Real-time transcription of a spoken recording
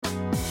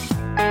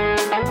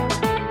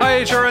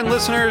HRN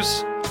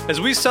listeners.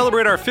 As we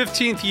celebrate our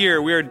 15th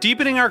year, we are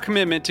deepening our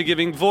commitment to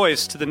giving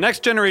voice to the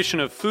next generation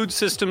of food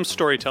systems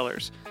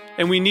storytellers,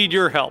 and we need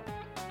your help.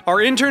 Our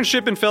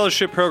internship and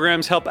fellowship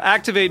programs help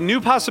activate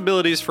new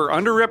possibilities for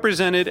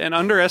underrepresented and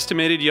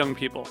underestimated young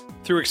people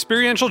through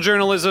experiential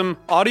journalism,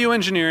 audio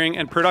engineering,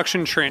 and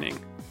production training.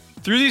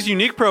 Through these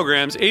unique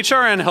programs,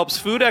 HRN helps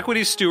food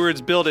equity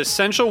stewards build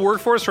essential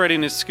workforce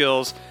readiness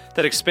skills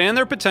that expand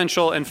their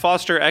potential and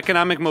foster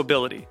economic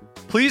mobility.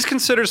 Please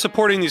consider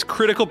supporting these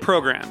critical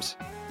programs.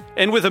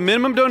 And with a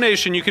minimum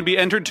donation, you can be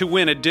entered to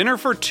win a dinner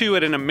for two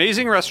at an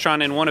amazing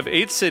restaurant in one of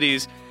 8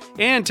 cities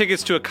and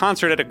tickets to a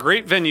concert at a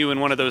great venue in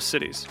one of those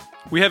cities.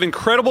 We have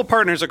incredible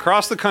partners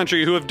across the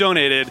country who have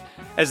donated,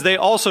 as they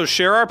also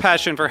share our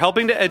passion for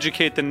helping to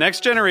educate the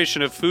next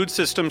generation of food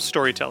systems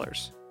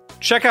storytellers.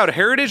 Check out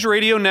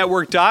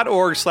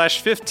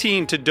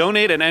heritageradionetwork.org/15 to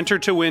donate and enter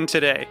to win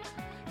today.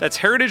 That's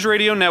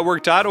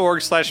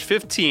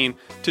heritageradionetwork.org/15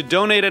 to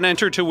donate and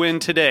enter to win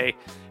today.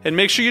 And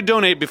make sure you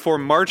donate before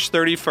March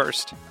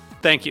 31st.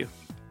 Thank you.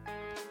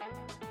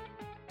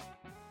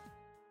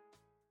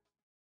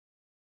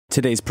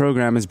 Today's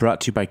program is brought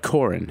to you by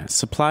Korin, a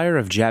supplier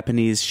of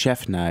Japanese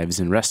chef knives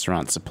and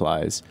restaurant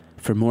supplies.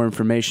 For more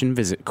information,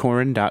 visit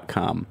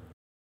korin.com.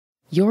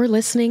 You're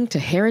listening to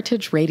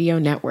Heritage Radio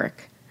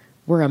Network.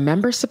 We're a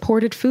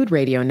member-supported food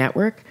radio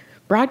network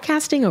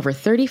broadcasting over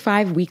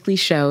 35 weekly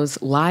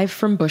shows live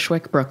from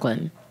Bushwick,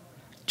 Brooklyn.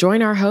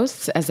 Join our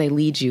hosts as they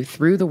lead you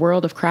through the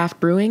world of craft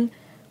brewing,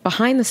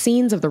 behind the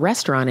scenes of the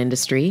restaurant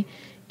industry,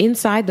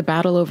 inside the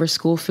battle over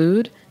school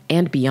food,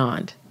 and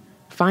beyond.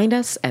 Find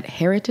us at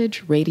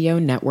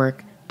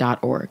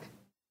heritageradionetwork.org.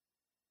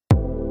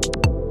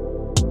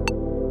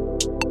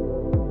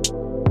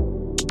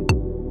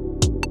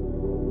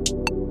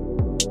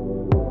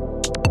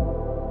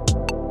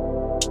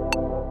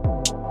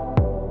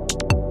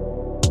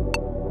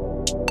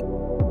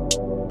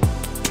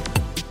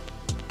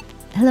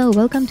 Hello,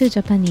 welcome to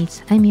Japan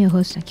Eats. I'm your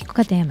host, Akiko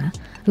Katayama, a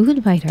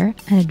food writer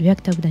and a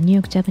director of the New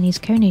York Japanese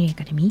Culinary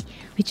Academy,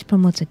 which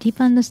promotes a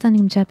deeper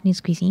understanding of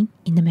Japanese cuisine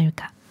in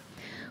America.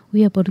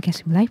 We are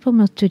broadcasting live from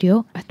our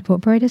studio at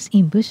Roberta's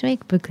in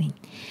Bushwick, Brooklyn.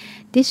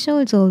 This show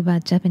is all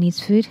about Japanese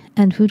food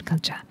and food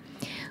culture.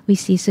 We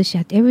see sushi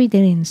at every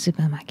deli in the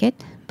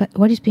supermarket, but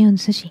what is beyond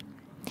sushi?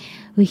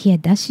 We hear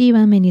dashi,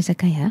 ramen,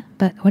 izakaya,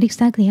 but what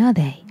exactly are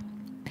they?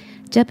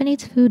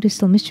 Japanese food is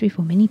still a mystery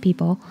for many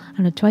people,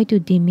 and I'll try to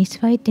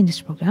demystify it in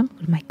this program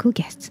with my cool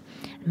guests.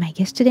 My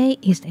guest today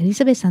is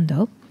Elizabeth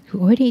Sando,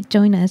 who already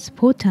joined us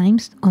 4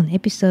 times on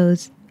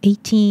episodes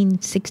 18,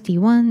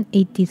 61,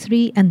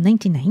 83, and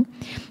 99,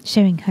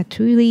 sharing her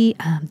truly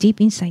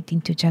deep insight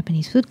into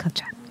Japanese food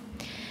culture.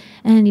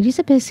 And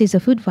Elizabeth is a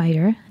food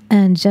writer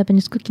and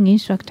Japanese cooking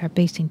instructor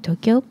based in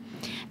Tokyo,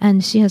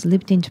 and she has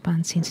lived in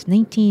Japan since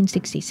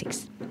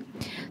 1966.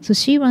 So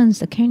she runs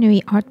a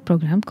culinary art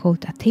program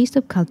called A Taste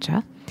of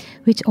Culture,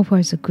 which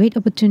offers a great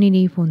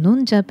opportunity for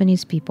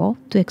non-Japanese people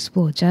to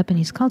explore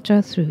Japanese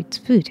culture through its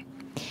food.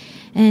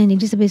 And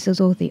Elizabeth is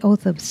also the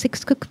author of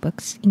 6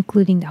 cookbooks,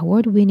 including the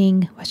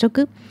award-winning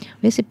Washoku,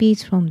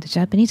 Recipes from the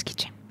Japanese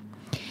Kitchen.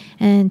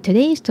 And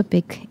today's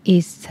topic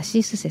is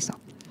Sashi Suseso.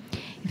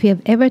 If you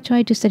have ever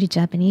tried to study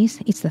Japanese,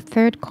 it's the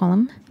 3rd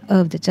column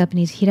of the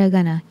Japanese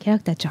hiragana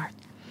character chart.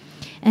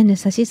 And the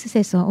Sashi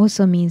Suseso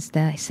also means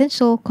the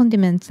essential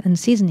condiments and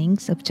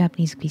seasonings of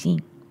Japanese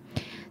cuisine.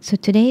 So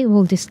today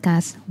we'll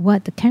discuss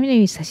what the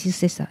culinary Sashi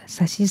Suseso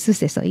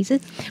is,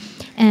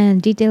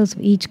 and details of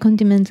each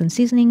condiments and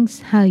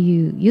seasonings, how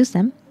you use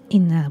them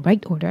in the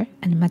right order,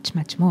 and much,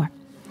 much more.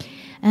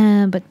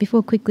 But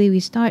before quickly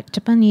we start,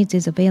 Japan Eats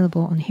is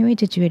available on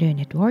Heritage Radio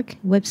Network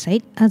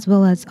website, as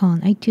well as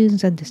on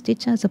iTunes and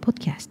Stitcher as a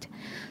podcast.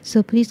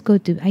 So please go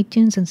to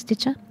iTunes and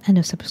Stitcher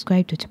and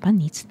subscribe to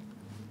Japan Eats.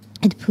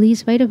 And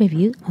please write a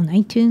review on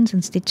iTunes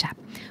and Stitcher.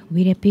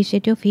 We really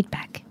appreciate your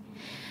feedback.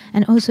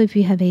 And also, if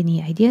you have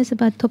any ideas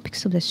about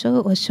topics of the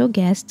show or show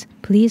guests,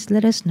 please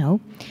let us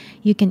know.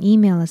 You can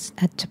email us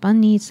at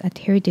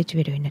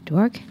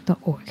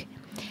japanese@heritageradionetwork.org.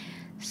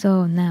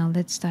 So now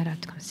let's start our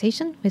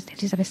conversation with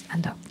Elizabeth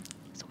Sando.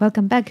 So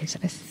welcome back,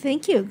 Elizabeth.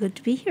 Thank you. Good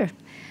to be here.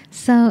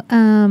 So,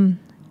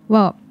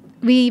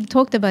 we've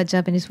talked about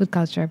Japanese food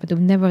culture, but we've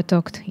never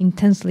talked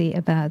intensely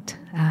about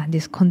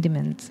these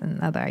condiments and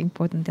other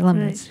important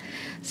elements. Right.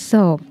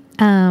 So,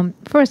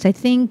 first, I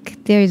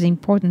think there is an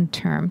important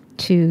term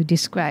to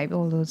describe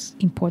all those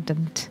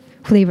important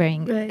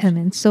flavoring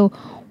elements. So,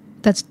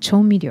 that's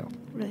chomiryo.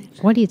 Right.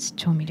 What is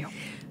chomiryo?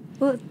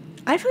 Well,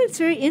 I find it's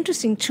very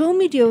interesting.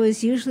 Chomiryo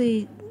is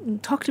usually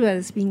talked about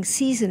as being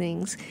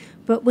seasonings,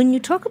 but when you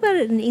talk about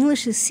it in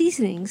English as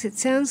seasonings, it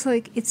sounds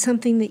like it's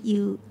something that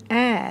you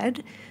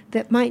add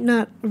that might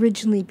not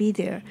originally be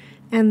there.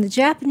 And the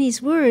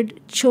Japanese word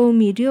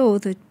chomiryo,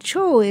 the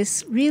cho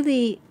is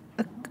really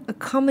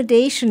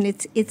accommodation.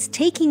 It's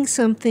taking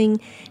something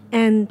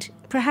and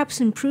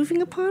perhaps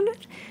improving upon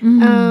it,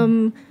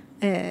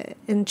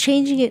 and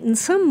changing it in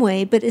some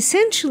way, but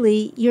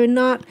essentially you're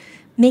not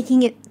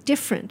making it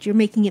different, you're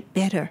making it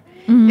better.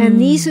 And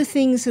these are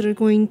things that are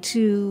going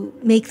to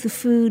make the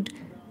food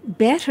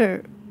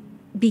better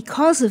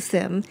because of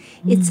them,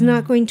 it's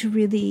not going to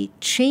really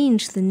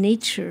change the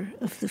nature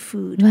of the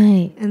food.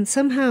 Right. And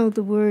somehow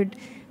the word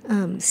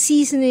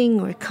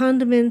seasoning or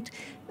condiment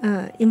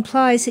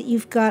implies that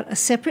you've got a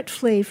separate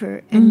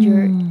flavor and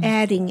you're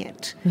adding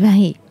it.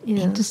 Right.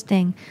 Yeah.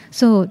 Interesting.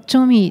 So,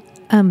 調味,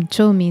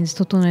 調 means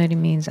整える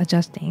means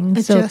adjusting.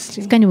 So,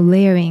 Adjusting. it's kind of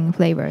layering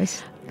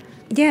flavors.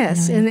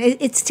 Yes, and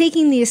it's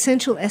taking the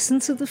essential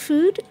essence of the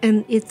food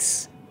and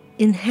it's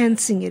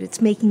enhancing it. It's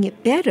making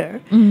it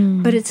better,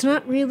 but it's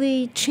not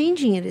really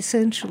changing it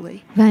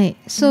essentially. Right.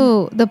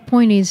 So, the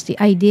point is the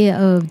idea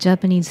of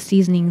Japanese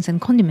seasonings and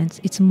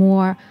condiments, it's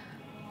more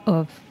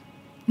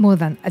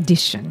than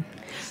addition.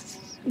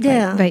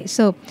 Yeah. Right.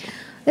 So,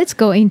 let's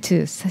go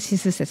into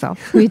sashisuseso,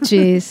 which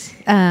is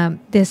the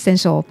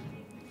essential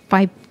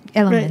 5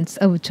 elements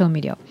of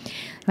chomirio.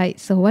 Right.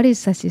 So, what is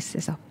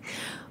sashisuseso?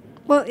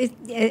 Well,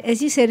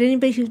 as you said,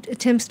 anybody who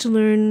attempts to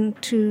learn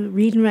to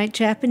read and write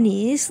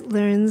Japanese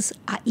learns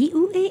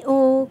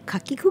a-i-u-e-o,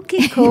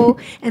 kakiku-ke-ko,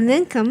 and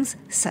then comes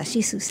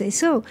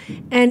sashisuseso.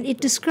 And it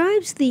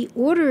describes the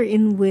order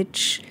in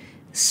which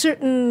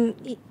certain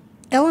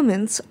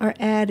elements are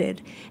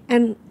added.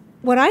 And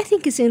what I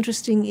think is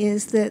interesting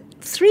is that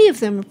 3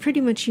 of them are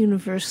pretty much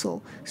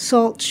universal: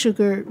 salt,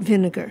 sugar,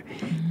 vinegar.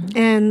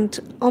 And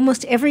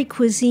almost every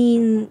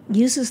cuisine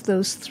uses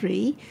those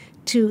 3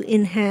 to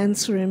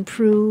enhance or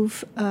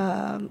improve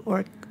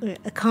or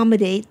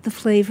accommodate the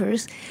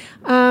flavors.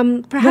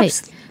 Perhaps.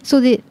 Right. So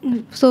the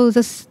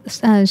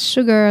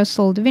sugar,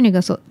 salt,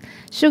 vinegar. So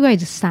sugar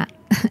is sa,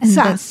 and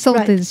Sa, the salt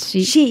right. is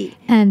shi, Shi.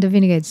 and the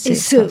vinegar is su.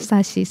 Is So su.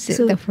 sashi su,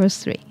 So the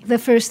first 3. The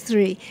first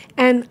 3.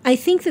 And I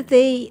think that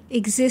they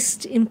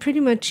exist in pretty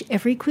much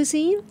every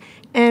cuisine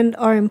and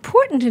are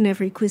important in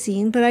every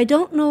cuisine, but I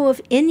don't know of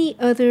any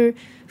other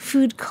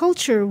food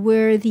culture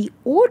where the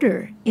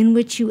order in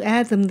which you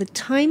add them, the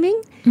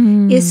timing,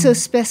 is so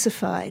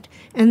specified.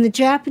 And the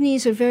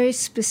Japanese are very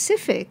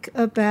specific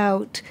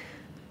about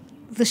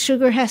the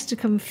sugar has to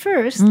come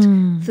first,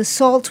 the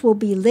salt will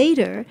be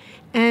later,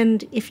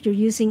 and if you're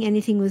using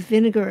anything with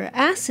vinegar or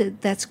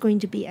acid, that's going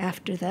to be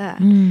after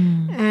that.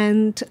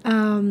 And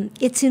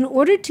it's in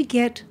order to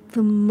get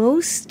the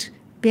most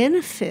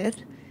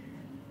benefit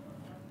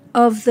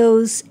of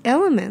those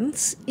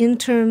elements in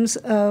terms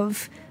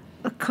of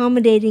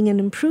accommodating and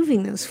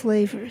improving those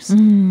flavors.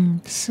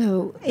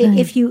 So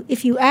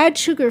if you add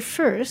sugar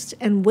first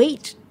and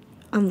wait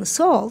on the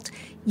salt,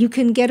 you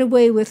can get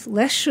away with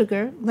less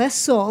sugar, less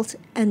salt,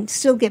 and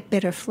still get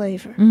better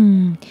flavor.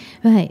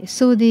 Right.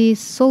 So the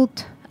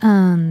salt,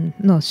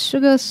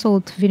 sugar,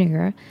 salt,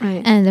 vinegar.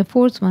 Right. And the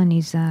 4th one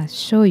is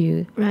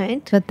shoyu.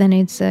 Right. But then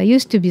it's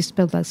used to be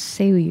spelled as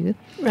seiyu.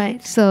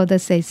 Right. So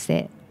that's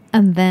se.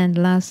 And then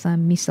the last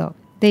one, miso.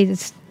 They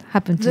just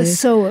happen to... The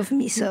so of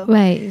miso.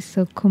 Right.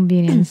 So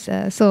convenience.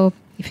 So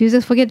if you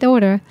just forget the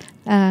order,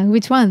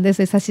 which one? They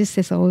say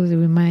sashisuseso always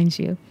reminds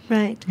you.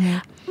 Right.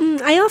 Yeah.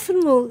 I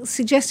often will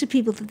suggest to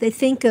people that they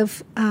think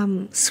of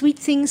sweet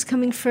things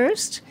coming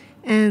first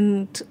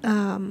and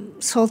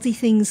salty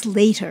things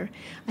later.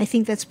 I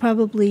think that's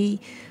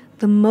probably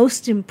the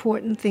most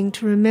important thing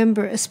to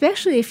remember,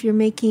 especially if you're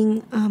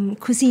making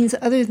cuisines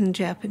other than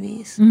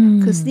Japanese.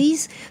 Because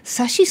these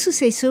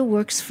sashisuseso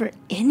works for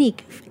any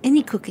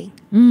cooking.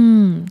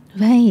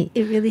 Right.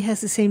 It really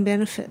has the same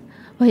benefit.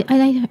 Well,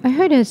 I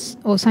heard it's,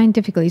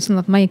 scientifically, it's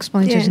not my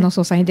explanation is not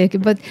so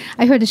scientific, but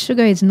I heard the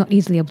sugar is not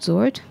easily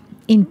absorbed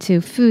into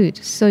food,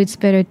 so it's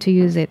better to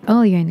use it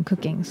earlier in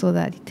cooking so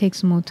that it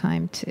takes more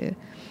time to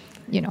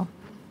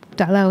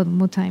allow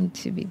more time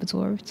to be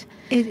absorbed.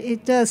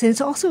 It does. And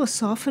it's also a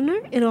softener.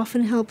 It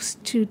often helps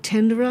to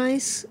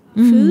tenderize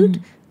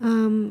food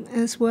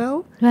as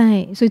well.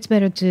 Right. So it's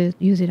better to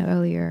use it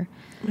earlier.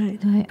 Right.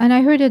 And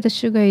I heard that the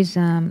sugar is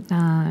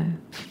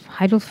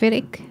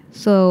hydrophilic,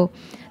 so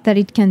that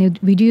it can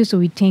reduce or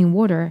retain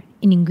water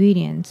in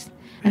ingredients.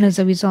 And as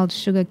a result,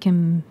 sugar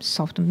can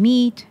soften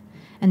meat,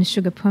 and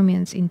sugar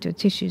permeates into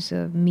tissues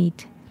of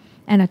meat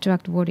and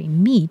attract water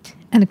in meat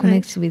and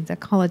connects with the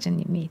collagen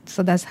in meat.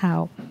 So that's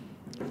how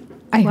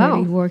I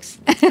heard it works.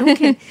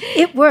 Okay.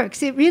 It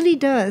works. It really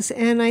does.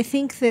 And I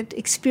think that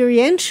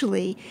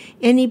experientially,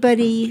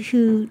 anybody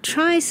who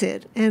tries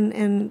it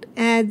and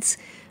adds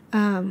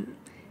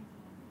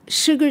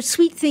sugar,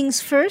 sweet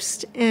things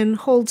first and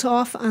holds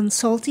off on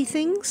salty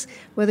things,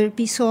 whether it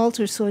be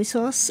salt or soy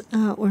sauce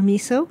or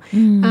miso,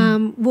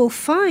 will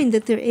find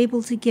that they're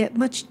able to get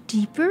much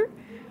deeper,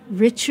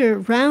 richer,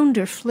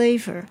 rounder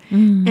flavor,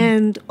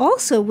 and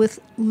also with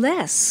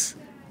less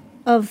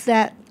of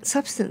that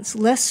substance,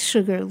 less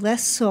sugar,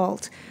 less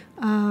salt,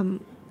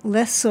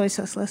 less soy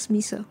sauce, less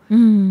miso.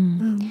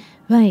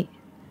 Right.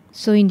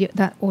 So in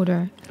that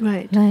order.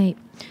 Right. Right.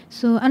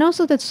 So, and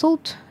also that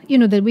salt,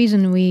 the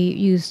reason we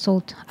use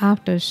salt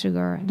after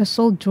sugar, the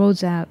salt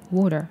draws out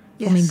water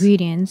from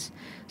ingredients.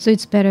 So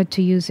it's better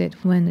to use it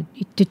when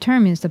it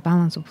determines the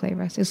balance of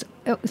flavors. It's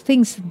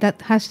things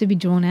that has to be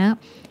drawn out,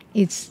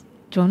 it's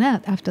drawn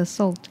out after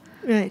salt.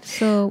 Right.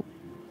 So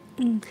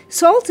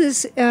salt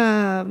is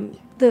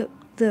the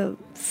the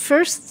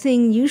first thing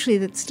usually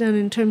that's done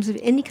in terms of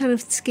any kind of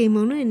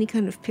tsukemono, any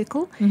kind of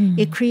pickle.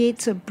 It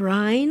creates a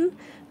brine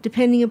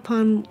depending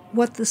upon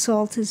what the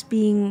salt is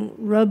being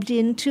rubbed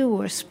into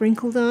or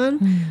sprinkled on.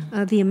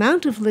 The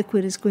amount of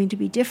liquid is going to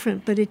be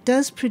different, but it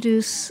does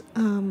produce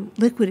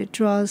liquid. It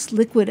draws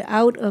liquid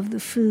out of the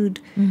food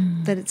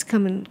that it's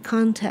come in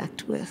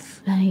contact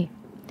with. Right.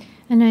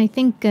 And I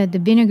think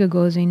the vinegar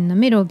goes in the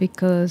middle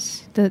because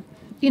the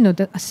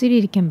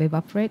acidity can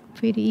evaporate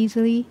pretty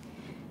easily.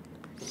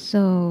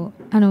 So,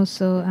 and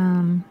also,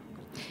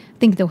 I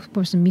think the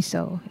course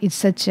miso is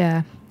such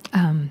a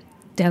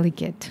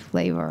delicate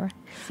flavor.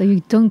 So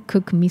you don't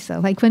cook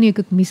miso. Like when you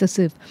cook miso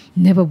soup,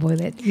 never boil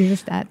it. You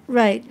just add.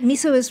 Right.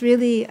 Miso is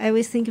really, I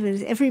always think of it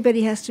as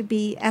everybody has to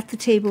be at the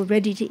table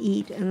ready to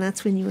eat, and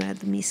that's when you add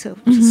the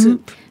miso to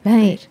soup.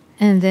 Right.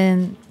 And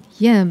then,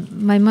 yeah,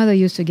 my mother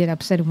used to get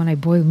upset when I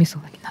boil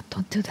miso. Like, no,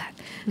 don't do that.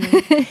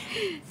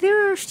 There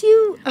are a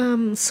few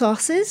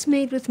sauces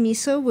made with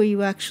miso where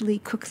you actually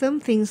cook them.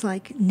 Things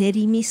like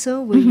neri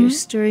miso, where you're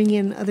stirring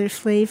in other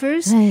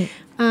flavors. Right.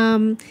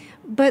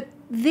 But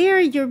there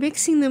you're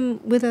mixing them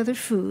with other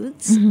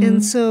foods,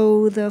 and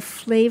so the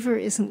flavor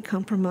isn't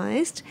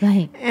compromised.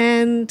 Right.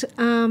 And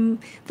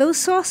those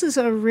sauces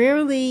are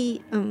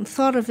rarely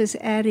thought of as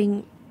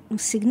adding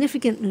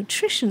significant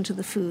nutrition to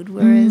the food,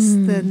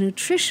 whereas the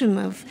nutrition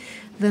of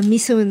the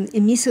miso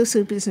in miso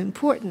soup is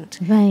important.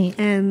 Right.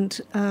 And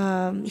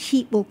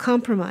heat will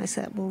compromise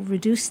that, will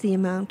reduce the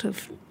amount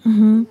of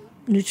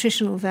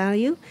nutritional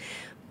value.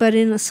 But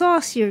in a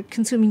sauce, you're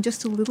consuming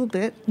just a little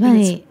bit,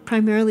 and it's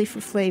primarily for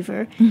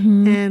flavor.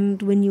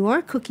 And when you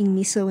are cooking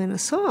miso in a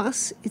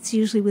sauce, it's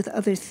usually with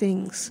other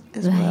things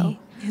as well.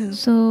 Yeah.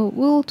 So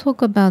we'll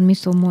talk about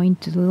miso more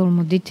into a little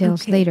more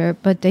details later.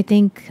 But I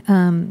think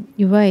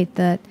you're right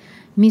that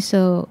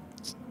miso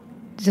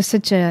is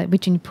such a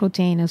rich in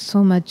protein and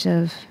so much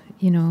of,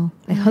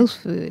 a health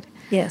food.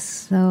 Yes.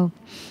 So,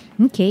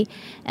 okay.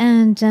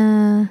 And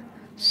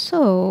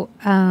so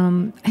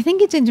I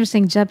think it's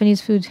interesting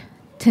Japanese food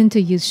tend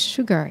to use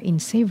sugar in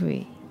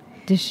savory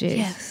dishes.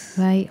 Yes.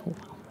 Right?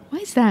 Why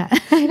is that?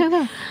 I don't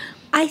know.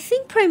 I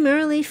think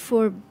primarily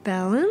for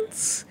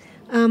balance,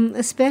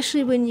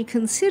 especially when you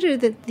consider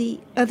that the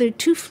other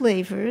two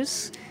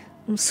flavors,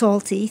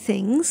 salty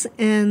things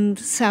and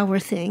sour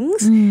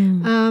things,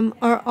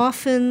 are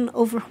often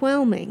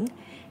overwhelming.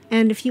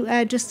 And if you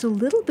add just a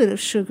little bit of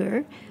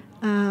sugar,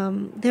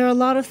 there are a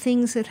lot of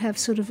things that have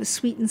sort of a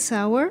sweet and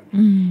sour,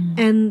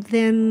 and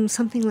then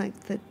something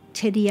like the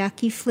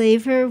teriyaki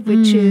flavor,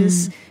 which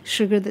is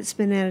sugar that's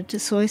been added to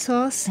soy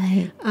sauce.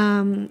 Right.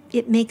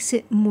 It makes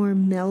it more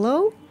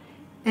mellow,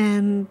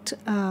 and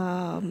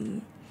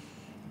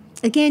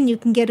again, you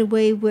can get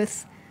away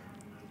with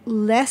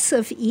less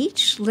of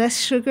each, less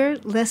sugar,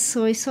 less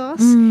soy sauce,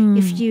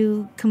 if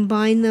you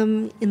combine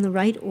them in the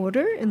right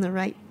order, in the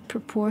right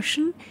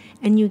proportion,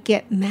 and you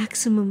get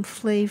maximum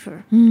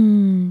flavor.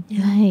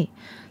 Right.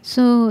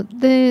 So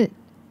I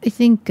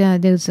think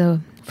there's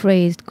a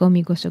phrase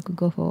gomi goshoku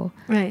gofo,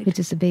 which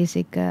is a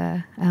basic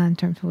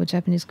term for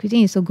Japanese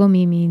cuisine. So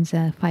gomi means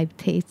 5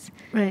 tastes,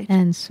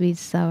 and sweet,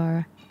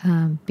 sour,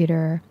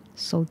 bitter,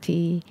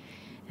 salty,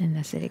 and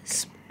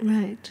acidic.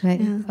 Right.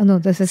 Yeah. Oh no,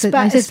 that's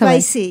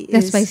spicy.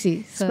 That's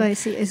spicy. So,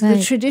 spicy is the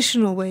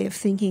traditional way of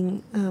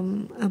thinking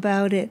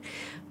about it,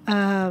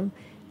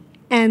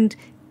 and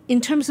in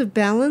terms of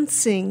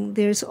balancing,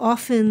 there's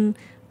often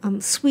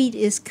sweet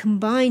is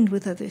combined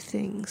with other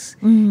things.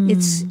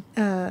 It's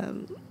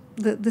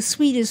the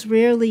sweet is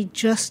rarely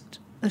just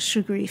a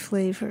sugary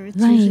flavor. It's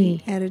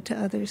usually added to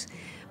others.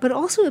 But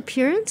also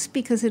appearance,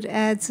 because it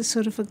adds a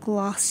sort of a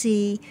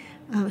glossy,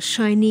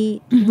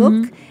 shiny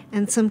look.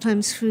 And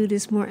sometimes food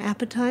is more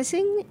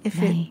appetizing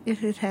if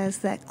it has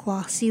that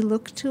glossy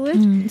look to it.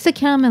 It's a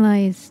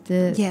caramelized,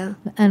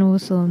 and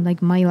also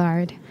like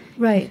Maillard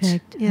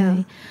effect. Yeah.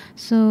 Right?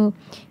 So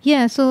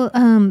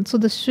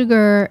the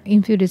sugar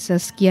in food is a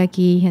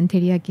sukiyaki and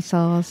teriyaki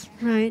sauce.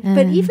 Right.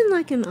 But even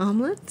like in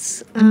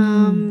omelets,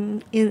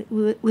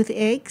 with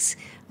eggs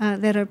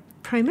that are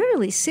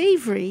primarily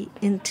savory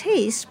in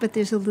taste, but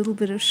there's a little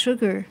bit of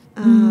sugar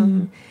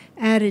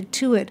added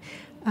to it.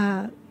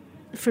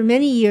 For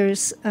many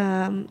years,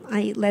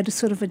 I led a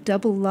sort of a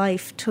double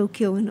life,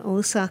 Tokyo and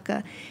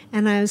Osaka,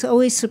 and I was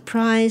always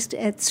surprised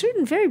at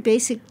certain very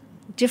basic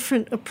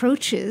different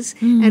approaches,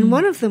 and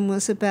one of them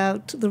was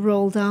about the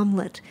rolled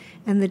omelet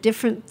and the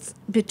difference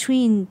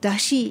between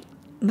dashi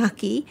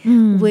maki,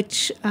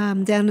 which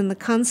down in the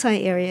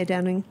Kansai area,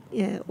 down in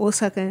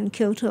Osaka and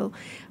Kyoto,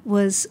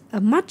 was a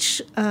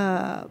much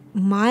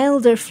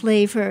milder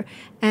flavor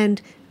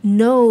and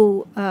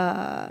no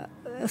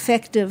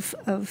effect of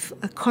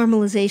a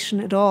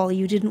caramelization at all.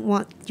 You didn't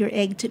want your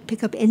egg to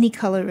pick up any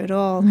color at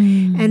all.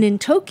 And in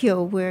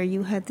Tokyo, where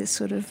you had this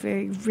sort of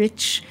very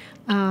rich,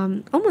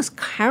 almost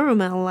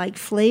caramel-like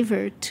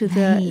flavor to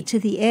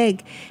the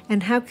egg,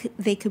 and how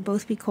they could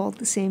both be called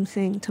the same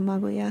thing,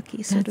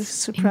 tamagoyaki, sort of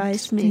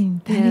surprised me.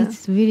 That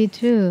is really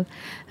true.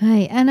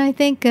 Right. And I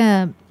think,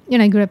 I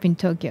grew up in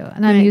Tokyo,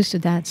 and I'm used to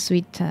that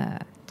sweet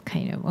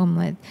kind of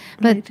omelet.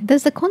 But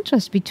there's a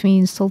contrast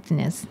between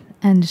saltiness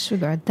and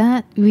sugar.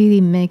 That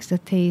really makes the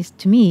taste,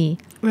 to me,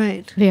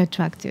 Right. very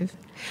attractive.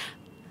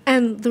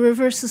 And the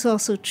reverse is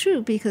also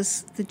true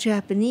because the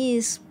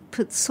Japanese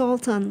put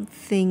salt on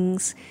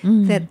things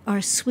that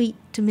are sweet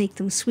to make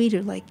them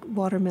sweeter, like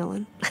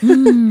watermelon.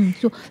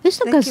 So let's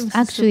talk That us gives a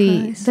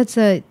actually.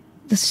 surprise.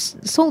 The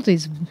salt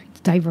is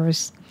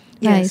diverse.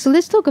 Yes. Right. So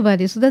let's talk about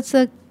it. So that's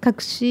a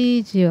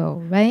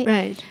kakushijo, right?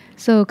 Right.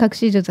 So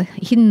kakushijo, the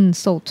hidden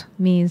salt,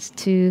 means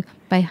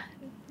by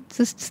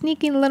just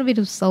sneaking a little bit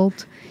of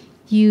salt,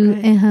 you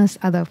Right. enhance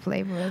other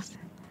flavors.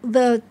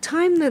 The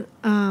time that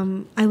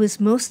I was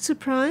most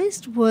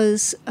surprised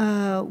was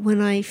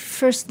when I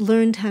first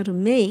learned how to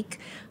make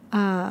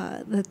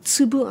the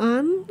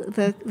tsubu-an,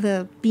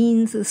 the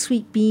beans, the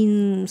sweet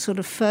bean sort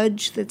of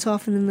fudge that's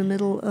often in the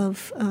middle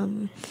of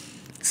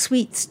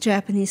sweets,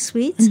 Japanese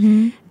sweets.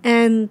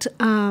 And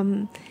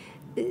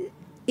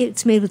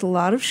it's made with a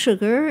lot of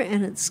sugar,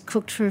 and it's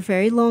cooked for a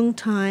very long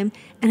time.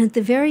 And at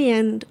the very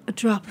end, a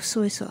drop of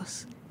soy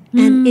sauce.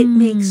 And it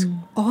makes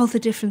all the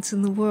difference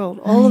in the world.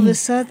 All of a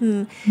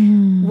sudden,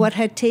 what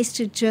had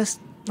tasted just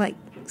like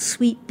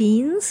sweet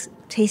beans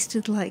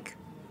tasted like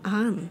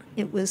an.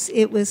 It was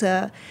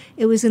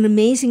an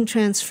amazing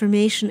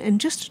transformation,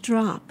 and just a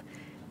drop.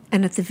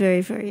 And at the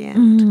very, very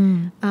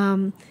end,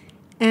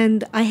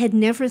 and I had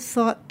never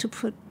thought to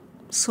put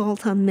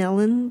salt on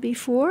melon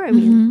before. I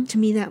mean, to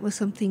me that was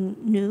something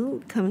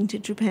new coming to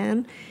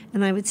Japan,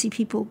 and I would see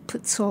people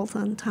put salt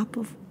on top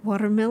of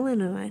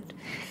watermelon, and I'd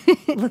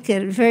look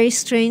at it very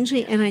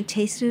strangely, and I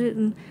tasted it,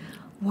 and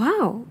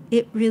wow,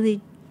 it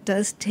really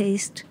does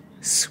taste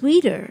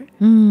sweeter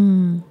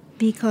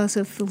because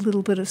of the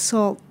little bit of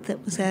salt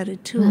that was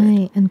added to it.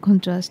 Right, and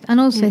contrast. And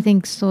also, I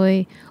think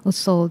soy or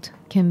salt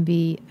can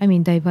be,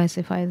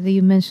 diversified.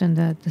 You mentioned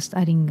that just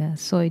adding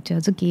soy to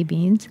azuki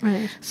beans.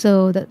 Right.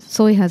 So that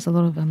soy has a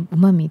lot of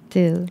umami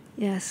too.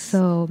 Yes.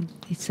 So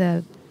it's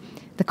the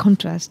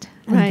contrast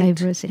and Right,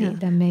 diversity yeah.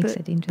 that makes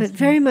it interesting. But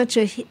very much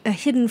a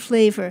hidden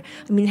flavor.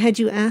 I mean, had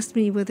you asked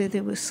me whether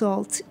there was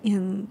salt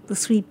in the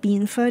sweet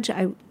bean fudge,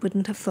 I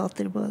wouldn't have thought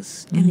there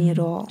was any at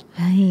all.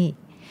 Right.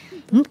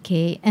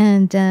 Okay.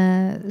 And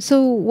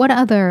so what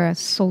other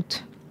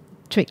salt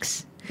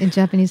tricks in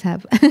Japanese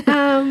have?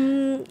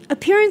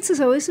 Appearance is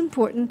always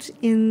important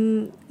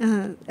in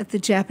at the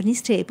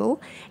Japanese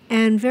table,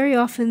 and very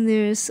often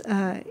there's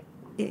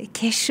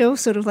kesho,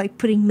 sort of like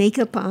putting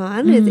makeup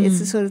on.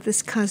 It's a sort of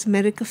this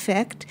cosmetic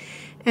effect.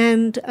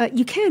 And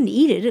you can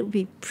eat it. It would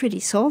be pretty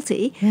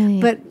salty.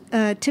 Right.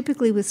 But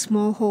typically with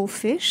small whole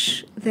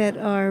fish that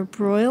are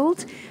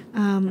broiled,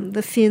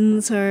 the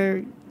fins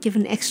are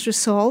given extra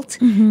salt,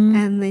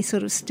 and they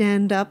sort of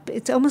stand up.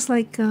 It's almost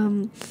like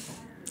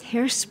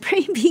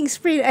hairspray being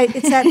sprayed.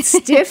 It's that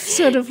stiff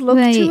sort of look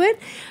to Right.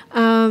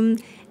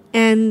 it.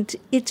 And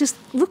it just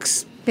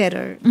looks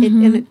better.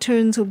 And it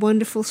turns a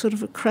wonderful sort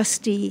of a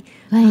crusty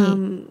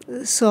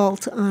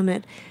salt on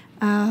it.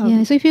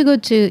 Yeah, so if you go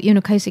to,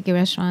 kaiseki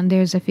restaurant,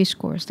 there's a fish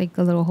course, like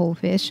a little whole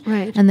fish.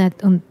 Right. And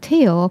that on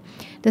tail,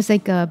 there's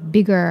like a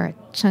bigger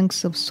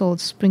chunks of salt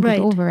sprinkled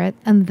Right. over it.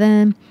 And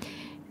then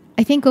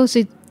I think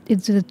also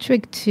it's a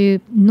trick to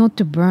not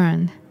to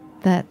burn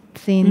that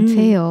thin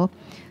tail.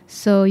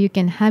 So you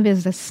can have it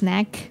as a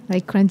snack,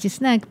 like crunchy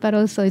snack, but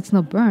also it's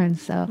not burned.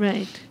 So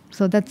Right.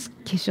 so that's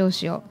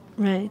kishoshio.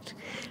 Right.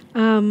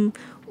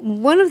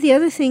 One of the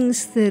other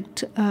things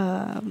that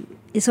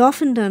is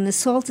often done is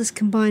salt is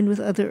combined with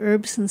other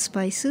herbs and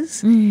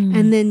spices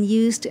and then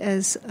used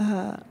as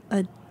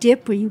a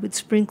dip where you would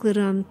sprinkle it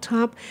on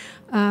top.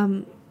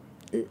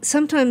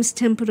 Sometimes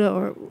tempura,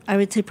 or I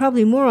would say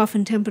probably more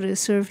often tempura, is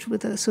served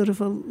with a sort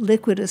of a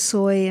liquid, a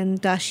soy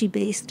and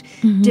dashi-based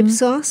dip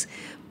sauce.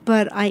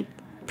 But I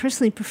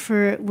personally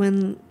prefer it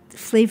when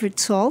flavored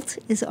salt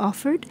is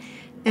offered.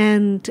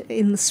 And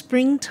in the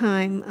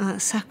springtime,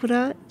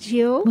 sakura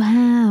gyo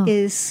Wow.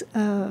 is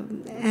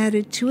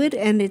added to it,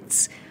 and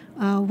it's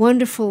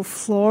wonderful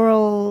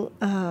floral.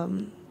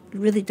 It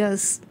really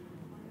does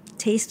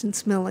taste and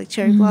smell like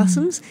cherry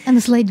blossoms. And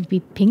the slide would be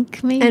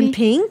pink, maybe? And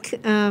pink.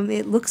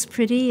 It looks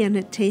pretty and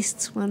it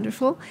tastes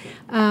wonderful.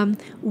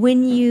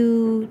 When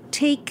you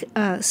take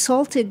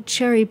salted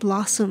cherry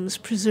blossoms,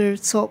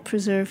 salt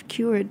preserved,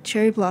 cured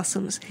cherry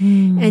blossoms,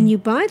 and you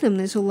buy them,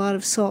 there's a lot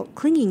of salt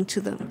clinging to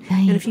them.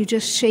 Right. And if you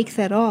just shake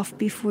that off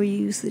before you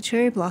use the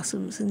cherry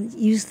blossoms and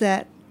use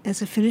that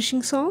as a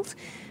finishing salt,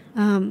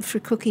 for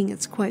cooking,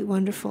 it's quite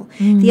wonderful.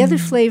 The other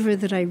flavor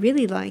that I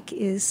really like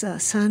is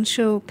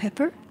sansho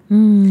pepper.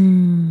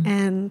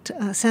 And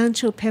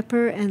sansho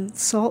pepper and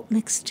salt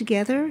mixed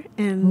together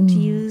and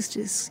used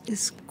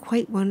is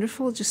quite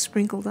wonderful, just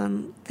sprinkled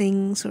on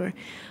things. Or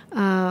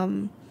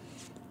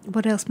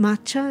what else?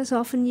 Matcha is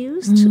often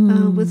used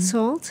with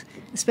salt,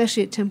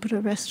 especially at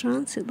tempura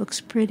restaurants. It looks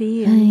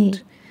pretty. And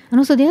Right. And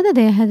also the other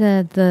day I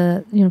had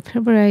the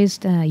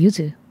pulverized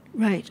yuzu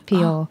right.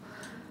 peel.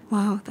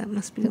 Wow, that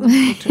must be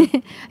wonderful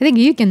too. I think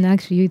you can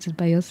actually use it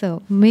by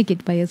yourself, make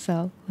it by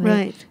yourself.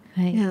 Right.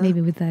 Right. Yeah.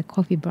 Maybe with a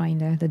coffee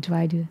grinder, the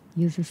dried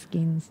yuzu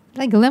skins,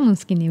 like a lemon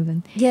skin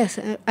even. Yes,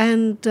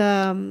 and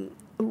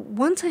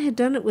once I had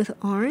done it with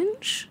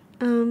orange,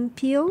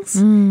 peels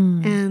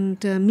and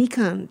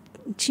mikan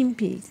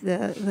chimpi,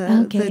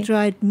 the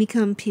dried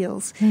mikan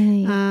peels.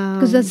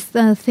 Because that's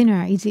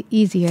thinner,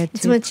 easier to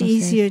It's much process.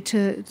 easier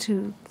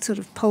to sort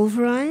of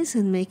pulverize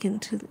and make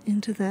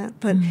into that.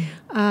 But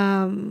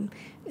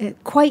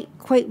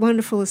quite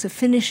wonderful as a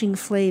finishing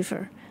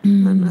flavor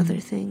on other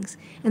things.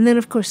 And then,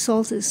 of course,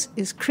 salt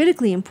is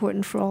critically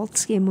important for all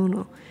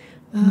tsukemono.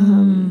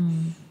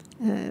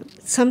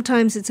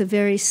 Sometimes it's a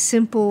very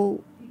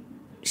simple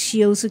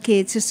shiozuke.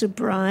 It's just a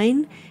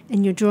brine,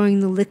 and you're drawing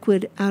the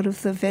liquid out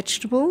of the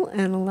vegetable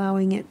and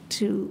allowing it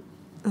to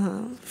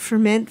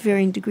ferment,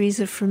 varying degrees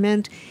of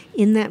ferment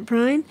in that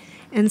brine.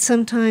 And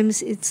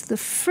sometimes it's the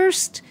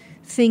first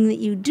thing that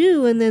you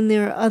do, and then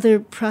there are other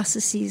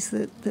processes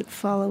that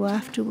follow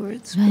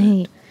afterwards.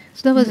 Right.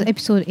 So that was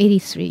episode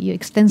 83. You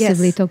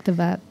extensively talked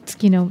about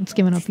tsukemono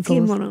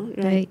pickles.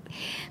 Tsukemono, right.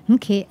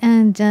 Okay,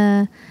 and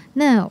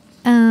now,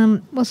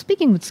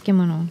 speaking of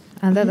tsukemono,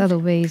 that other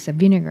way is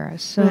vinegar.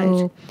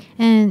 So,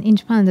 and in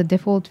Japan, the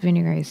default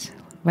vinegar is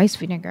rice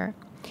vinegar.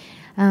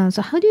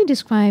 So how do you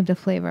describe the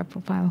flavor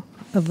profile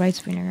of rice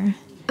vinegar?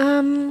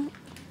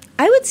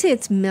 I would say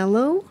it's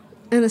mellow,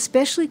 and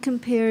especially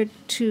compared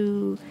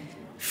to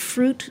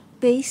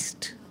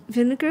fruit-based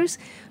vinegars.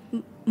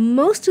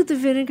 Most of the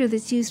vinegar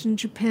that's used in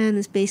Japan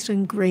is based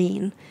on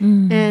grain,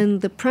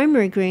 and the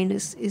primary grain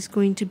is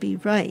going to be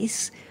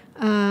rice.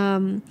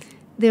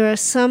 There are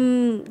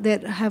some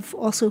that have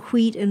also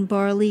wheat and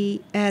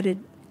barley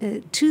added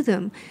to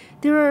them.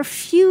 There are a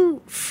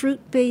few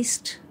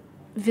fruit-based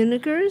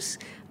vinegars,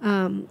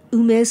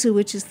 umezu,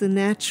 which is the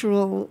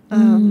natural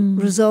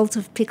result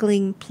of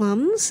pickling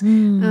plums.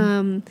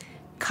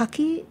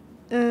 Kaki,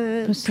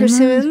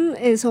 persimmon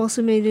is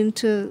also made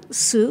into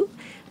su.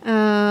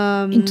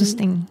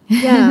 Interesting.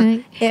 Yeah,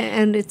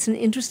 and it's an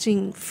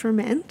interesting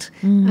ferment,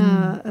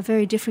 a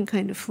very different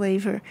kind of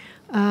flavor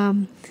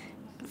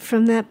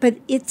from that. But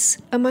it's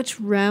a much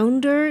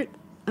rounder,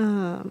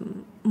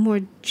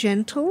 more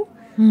gentle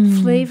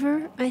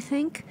flavor, I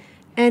think.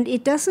 And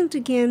it doesn't,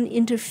 again,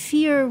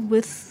 interfere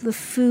with the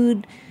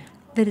food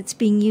that it's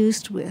being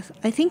used with.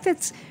 I think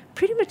that's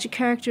pretty much a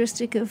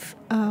characteristic of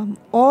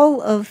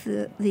all of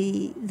the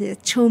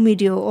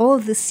chomiryo, all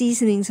of the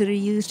seasonings that are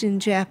used in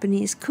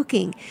Japanese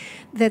cooking,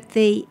 that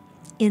they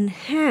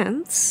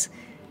enhance,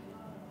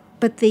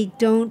 but they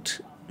don't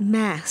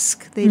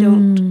mask. They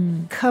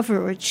don't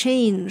cover or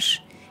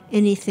change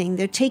anything.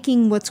 They're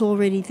taking what's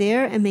already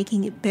there and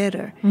making it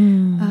better.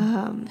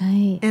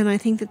 Right. And I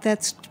think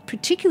that's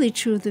particularly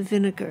true of the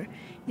vinegar.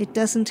 It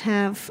doesn't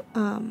have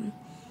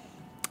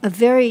a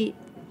very...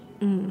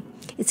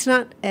 it's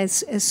not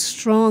as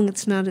strong,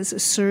 it's not as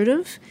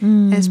assertive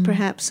as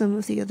perhaps some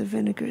of the other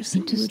vinegars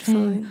that you would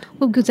find.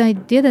 Well, because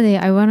the other day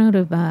I ran out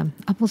of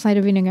apple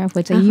cider vinegar,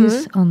 which I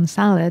used on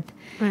salad.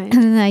 Right.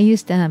 And then I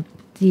used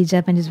the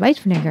Japanese white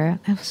vinegar.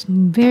 I was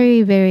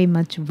very, very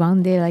much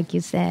rounded, like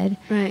you said.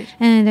 Right.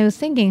 And I was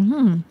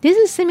thinking, this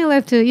is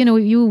similar to,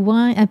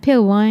 you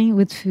pair wine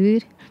with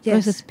food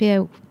versus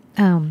pair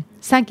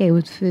sake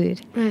with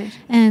food. Right.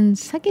 And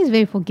sake is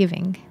very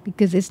forgiving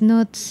because it's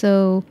not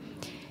so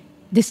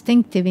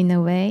distinctive in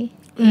a way,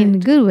 in a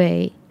good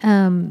way.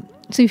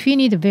 So if you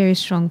need a very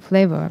strong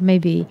flavor,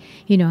 maybe,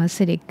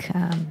 acidic,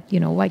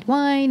 white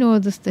wine or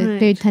just a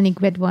very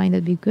tannic red wine,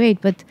 that'd be great.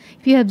 But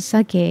if you have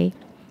sake,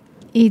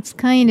 it's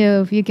kind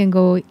of, you can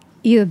go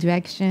either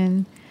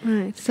direction.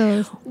 Right.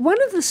 So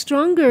one of the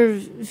stronger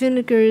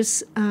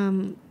vinegars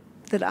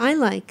that I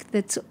like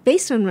that's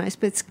based on rice,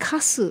 but it's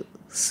kasu.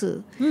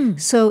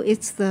 So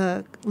it's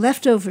the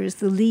leftovers,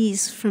 the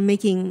lees from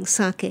making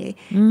sake,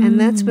 and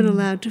that's been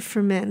allowed to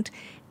ferment.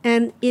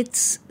 And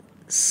it's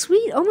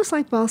sweet, almost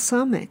like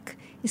balsamic.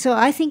 So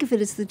I think of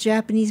it as the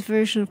Japanese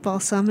version of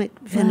balsamic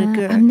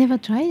vinegar. I've never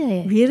tried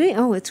it. Really?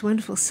 Oh, it's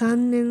wonderful.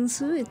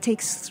 Sannensu. It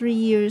takes 3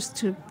 years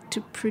to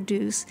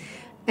produce.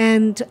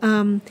 And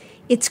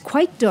it's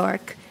quite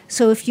dark.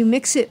 So if you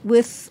mix it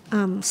with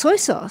soy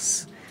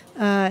sauce,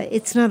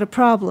 it's not a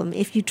problem.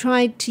 If you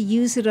tried to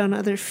use it on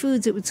other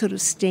foods, it would sort of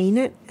stain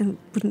it and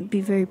wouldn't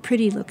be very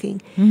pretty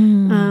looking.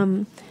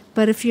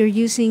 But if you're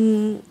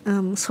using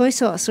soy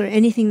sauce or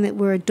anything that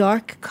were a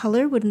dark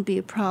color, wouldn't be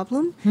a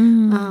problem.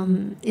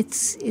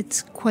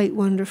 It's quite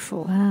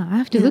wonderful. Wow, I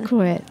have to look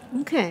for it.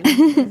 Okay.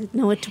 I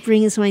know what to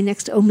bring as my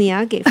next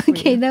omiyage for you.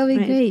 Okay, that would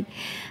be great.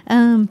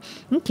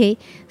 Okay,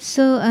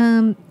 so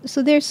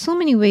there's so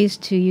many ways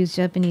to use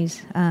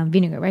Japanese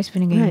vinegar, rice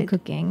vinegar in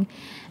cooking.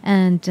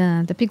 And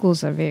the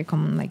pickles are very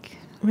common, like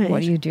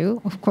what you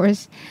do, of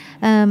course.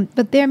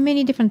 But there are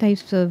many different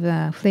types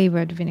of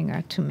flavored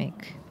vinegar to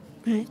make.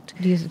 Right.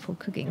 Used for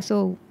cooking.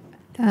 So,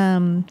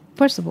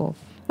 first of all,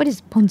 what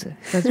is ponzu?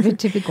 That's very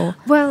typical.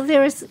 Well,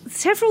 there are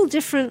several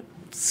different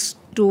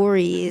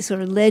stories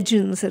or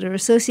legends that are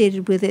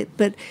associated with it,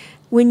 but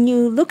when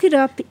you look it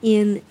up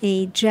in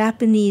a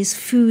Japanese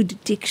food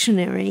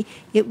dictionary,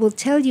 it will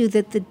tell you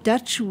that the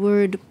Dutch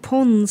word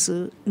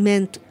ponzu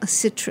meant a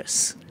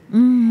citrus.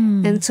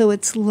 And so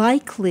it's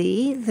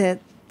likely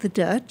that the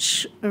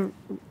Dutch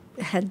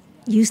had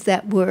used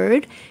that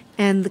word,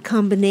 and the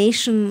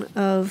combination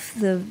of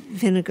the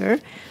vinegar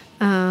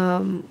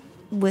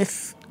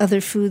with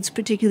other foods,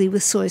 particularly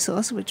with soy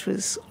sauce, which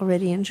was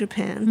already in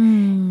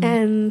Japan.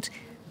 And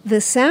the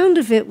sound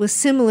of it was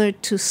similar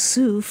to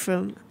su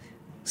from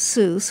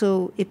su,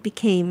 so it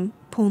became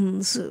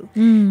ponzu.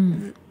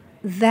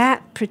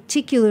 That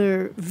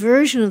particular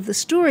version of the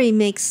story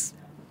makes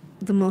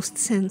the most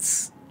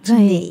sense to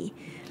me.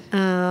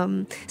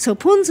 So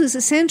ponzu is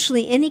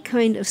essentially any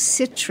kind of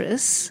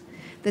citrus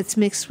that's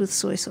mixed with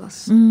soy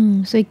sauce.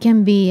 So it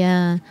can be,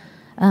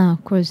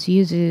 of course,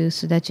 yuzu,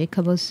 sudachi,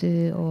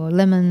 kabosu, or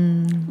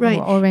lemon, or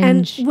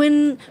orange.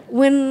 And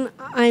when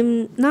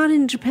I'm not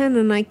in Japan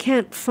and I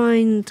can't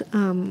find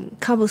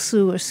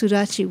kabosu or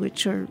sudachi,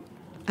 which are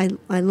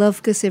I love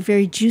because they're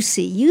very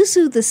juicy.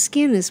 Yuzu, the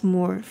skin is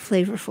more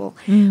flavorful,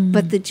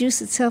 but the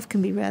juice itself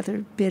can be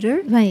rather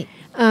bitter. Right.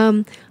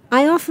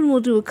 I often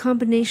will do a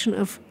combination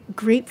of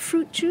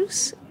grapefruit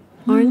juice,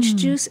 orange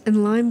juice,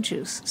 and lime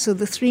juice. So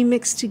the three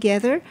mixed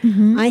together,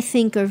 I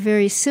think, are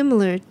very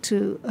similar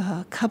to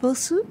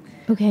kabosu,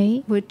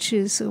 which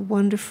is a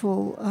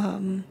wonderful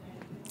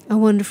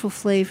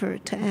flavor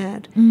to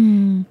add.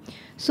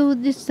 So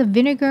this is the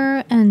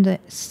vinegar and the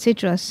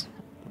citrus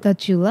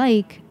that you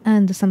like,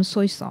 and some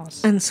soy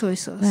sauce. And soy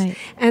sauce. Right.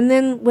 And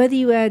then whether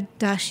you add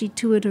dashi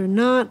to it or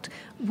not,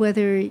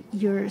 whether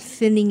you're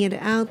thinning it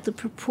out, the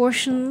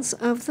proportions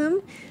of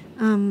them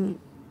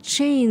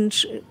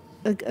change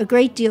a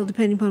great deal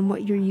depending upon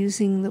what you're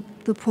using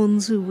the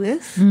ponzu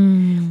with.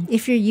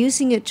 If you're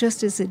using it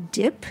just as a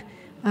dip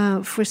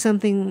for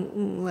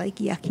something like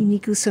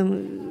yakiniku,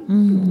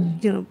 some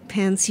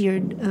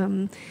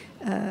pan-seared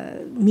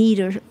meat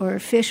or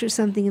fish or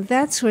something of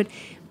that sort,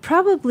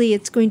 probably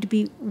it's going to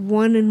be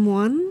 1 and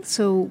 1,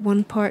 so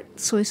 1 part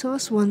soy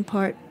sauce, 1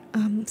 part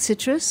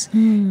citrus,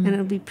 and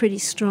it'll be pretty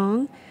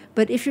strong.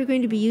 But if you're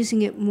going to be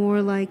using it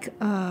more like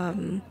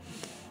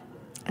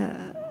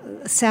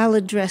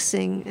salad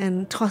dressing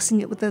and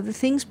tossing it with other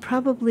things,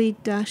 probably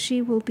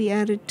dashi will be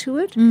added to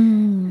it,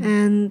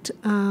 and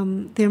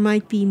there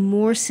might be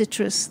more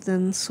citrus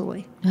than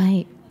soy.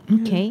 Right.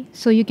 Okay,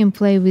 so you can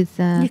play with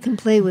you can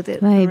play with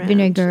it, right? Around.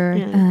 Vinegar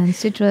and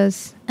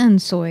citrus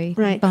and soy,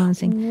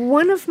 balancing.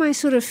 One of my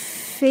sort of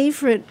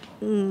favorite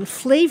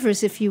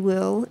flavors, if you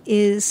will,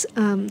 is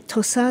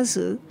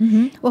tosazu.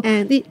 Well,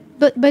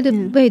 but by the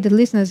way, the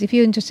listeners, if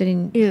you're interested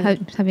in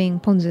having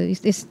ponzu,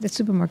 it's the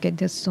supermarket.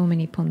 There's so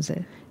many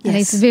ponzu. And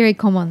it's very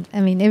common.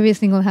 I mean, every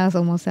single house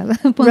almost has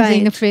ponzu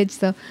in the fridge.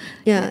 So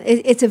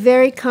it's a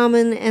very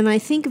common and I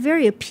think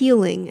very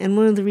appealing. And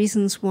one of the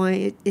reasons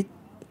why it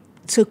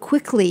so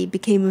quickly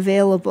became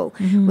available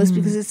was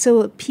because it's so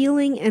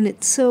appealing and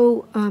it's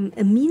so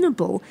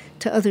amenable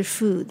to other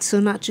foods. So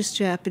not just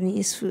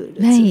Japanese food.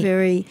 It's a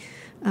very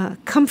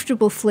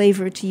comfortable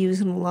flavor to use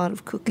in a lot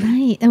of cooking.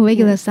 Right, a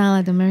regular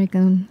salad,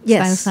 American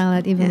style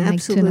salad, even like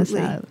tuna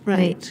salad.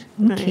 Right.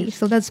 Okay,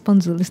 so that's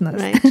ponzu,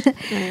 listeners.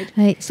 Right.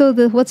 Right. So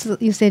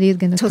you said you're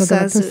going to talk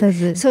about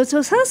tosazu. So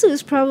tosazu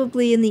is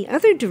probably in the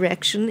other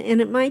direction, and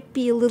it might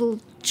be a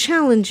little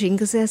challenging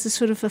because it has a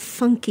sort of a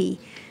funky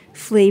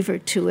flavor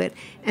to it,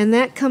 and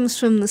that comes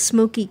from the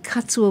smoky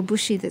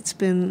katsuobushi that's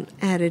been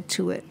added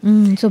to it.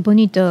 So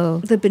bonito,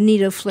 the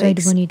bonito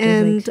flakes, bonito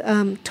and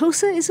flakes.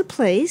 Tosa is a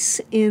place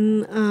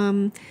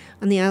on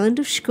the island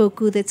of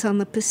Shikoku that's on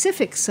the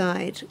Pacific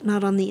side,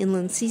 not on the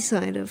inland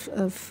seaside of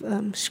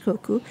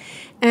Shikoku,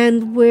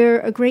 and where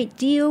a great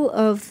deal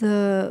of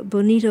the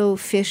bonito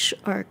fish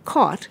are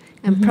caught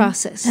and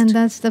processed. And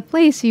that's the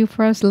place you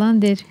first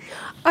landed.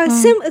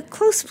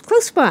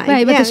 Close by.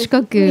 Right, but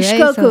Shikoku.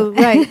 Shikoku,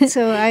 right.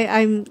 So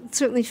I'm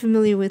certainly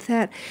familiar with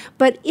that.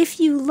 But if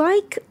you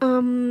like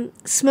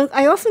smoke,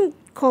 I often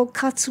call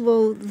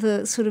katsuo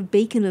the sort of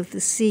bacon of the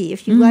sea.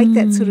 If you like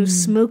that sort of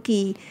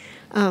smoky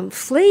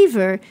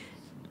flavor,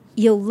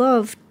 you'll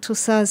love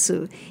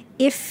tosazu.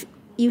 If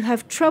you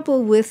have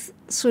trouble with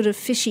sort of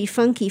fishy,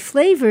 funky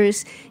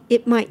flavors,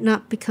 it might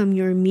not become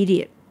your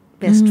immediate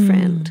best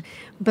friend.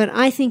 But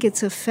I think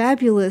it's a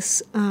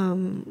fabulous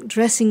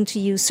dressing to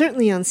use,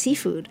 certainly on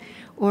seafood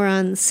or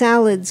on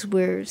salads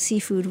where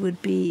seafood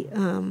would be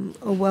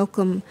a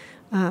welcome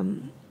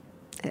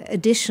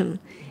addition.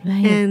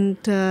 Right.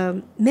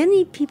 And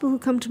many people who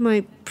come to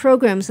my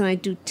programs, and I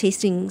do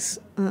tastings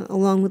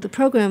along with the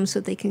program so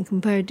they can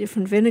compare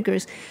different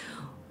vinegars,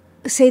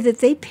 say that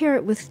they pair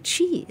it with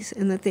cheese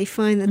and that they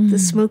find that the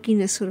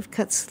smokiness sort of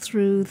cuts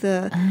through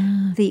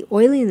the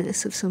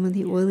oiliness of some of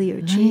the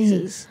oilier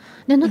cheeses.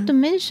 Now, not to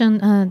mention,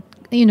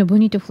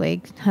 bonito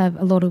flakes have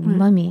a lot of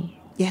umami.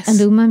 Yes. And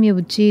the umami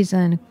of cheese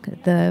and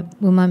the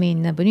umami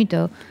in the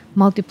bonito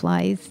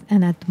multiplies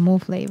and adds more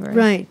flavor.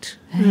 Right.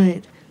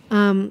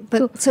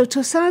 So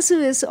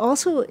tosazu is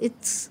also,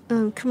 it's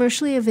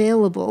commercially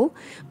available,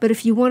 but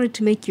if you wanted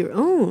to make your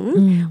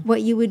own,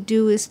 what you would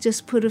do is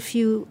just put a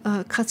few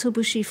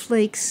katsuobushi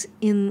flakes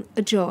in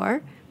a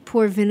jar,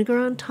 pour vinegar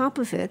on top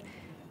of it,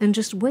 and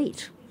just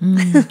wait.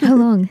 How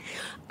long?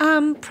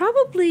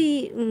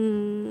 Probably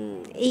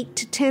 8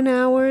 to 10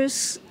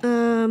 hours,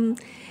 and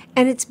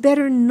it's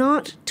better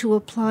not to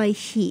apply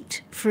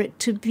heat for it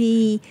to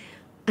be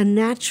a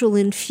natural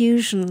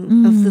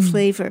infusion of the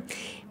flavor.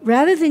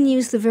 Rather than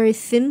use the very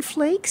thin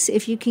flakes,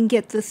 if you can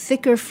get the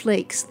thicker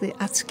flakes, the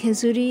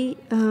atsukezuri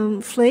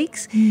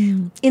flakes,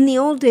 in the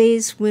old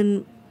days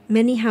when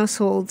many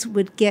households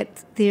would get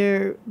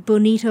their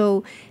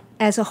bonito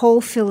as a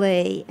whole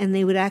fillet, and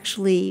they would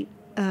actually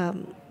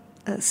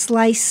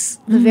slice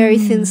the very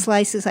thin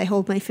slices. I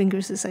hold my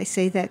fingers as I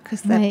say that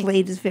because that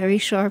blade is very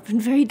sharp and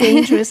very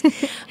dangerous.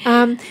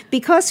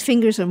 Because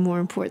fingers are more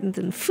important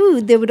than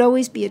food, there would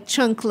always be a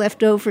chunk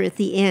left over at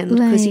the end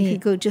because you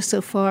could go just so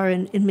far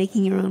in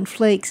making your own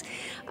flakes.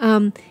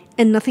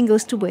 And nothing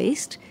goes to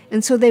waste.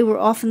 And so they were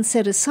often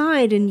set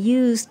aside and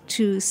used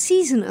to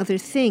season other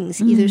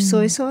things, either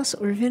soy sauce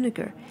or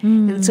vinegar.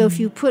 And so if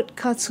you put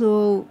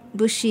katsuo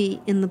bushi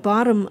in the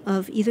bottom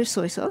of either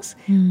soy sauce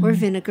or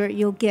vinegar,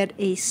 you'll get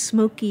a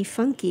smoky,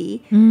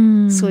 funky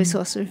soy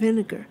sauce or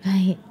vinegar.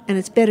 Right. And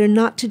it's better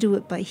not to do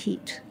it by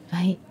heat.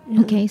 Right.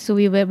 Okay, so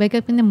we wake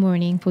up in the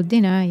morning for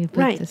dinner, you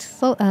put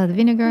the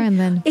vinegar and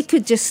then... It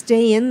could just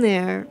stay in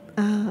there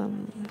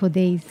for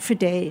days. For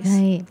days.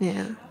 Right.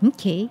 Yeah.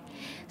 Okay.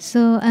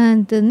 So,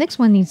 and the next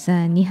one is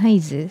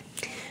nihaizu.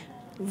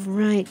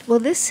 Right. Well,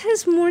 this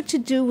has more to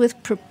do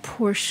with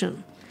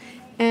proportion.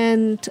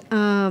 And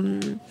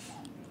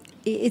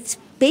it's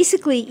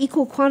basically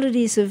equal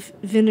quantities of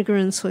vinegar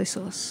and soy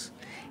sauce.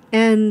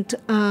 And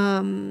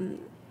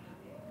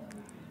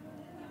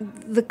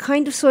the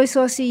kind of soy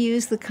sauce you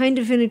use, the kind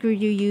of vinegar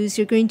you use,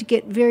 you're going to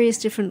get various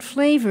different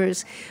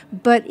flavors,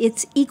 but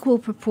it's equal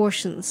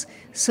proportions.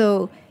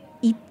 So,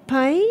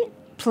 ippai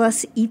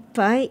plus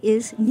ippai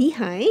is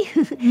nihai.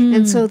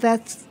 And so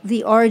that's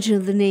the origin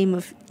of the name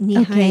of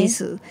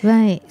nihaizu. Okay.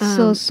 Right.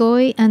 So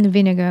soy and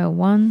vinegar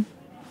one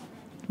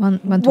to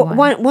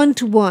one. One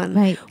to one.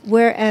 Right.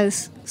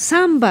 Whereas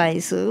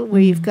sambaizu, where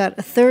you've got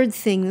a third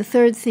thing, the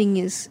third thing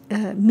is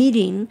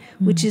mirin,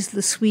 which is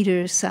the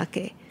sweeter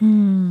sake.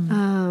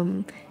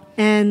 And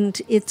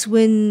it's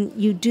when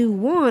you do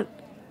want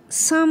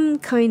some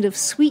kind of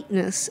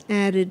sweetness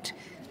added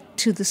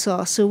to the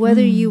sauce. So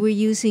whether you were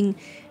using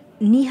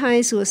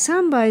nihaizu or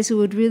sambaizu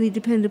would really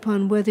depend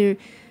upon whether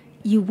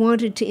you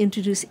wanted to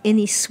introduce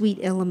any sweet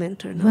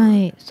element or not.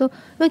 Right. So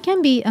it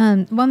can be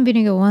one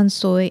vinegar, one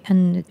soy,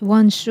 and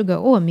one sugar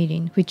or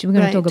mirin, which we're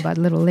going to talk about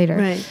a little later.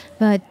 Right.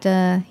 But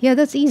yeah,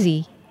 that's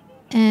easy.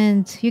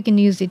 And you can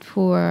use it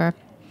for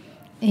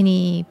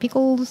any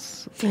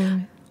pickles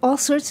or... All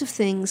sorts of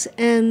things.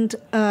 And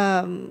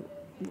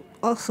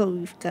also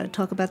we've got to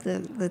talk about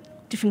the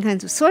different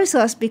kinds of soy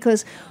sauce,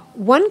 because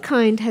one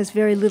kind has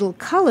very little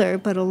color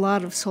but a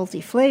lot of salty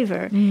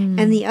flavor,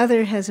 and the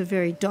other has a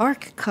very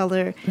dark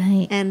color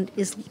and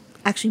is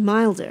actually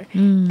milder.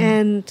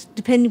 And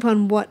depending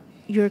upon what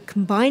you're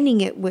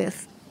combining it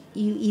with,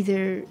 you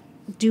either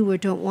do or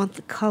don't want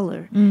the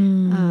color.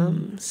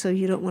 So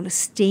you don't want to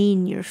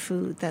stain your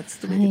food. That's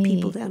the way the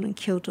people down in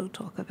Kyoto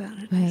talk about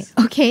it. Right.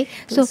 Okay.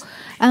 So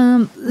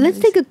let's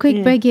take a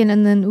quick break in,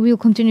 and then we'll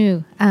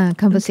continue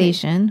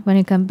conversation when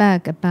we come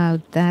back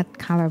about that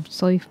color of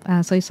soy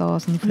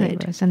sauce and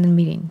flavors and the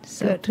mirin.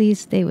 So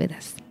please stay with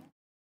us.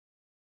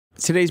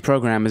 Today's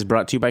program is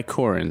brought to you by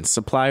Korin,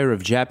 supplier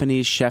of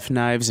Japanese chef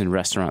knives and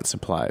restaurant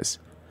supplies.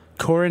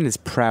 Korin is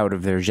proud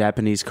of their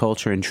Japanese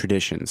culture and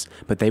traditions,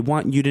 but they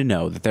want you to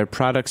know that their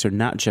products are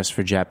not just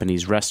for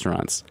Japanese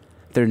restaurants.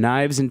 Their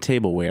knives and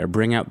tableware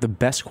bring out the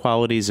best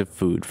qualities of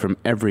food from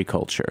every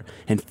culture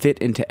and fit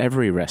into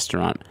every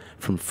restaurant,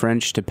 from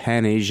French to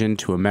Pan-Asian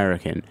to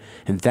American,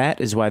 and that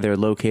is why they're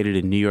located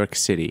in New York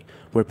City,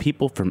 where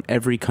people from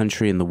every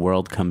country in the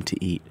world come to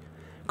eat.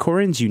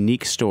 Korin's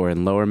unique store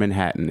in Lower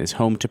Manhattan is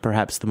home to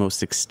perhaps the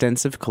most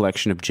extensive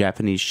collection of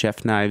Japanese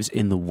chef knives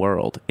in the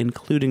world,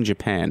 including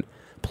Japan,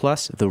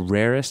 plus the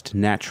rarest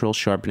natural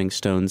sharpening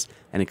stones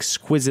and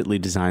exquisitely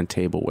designed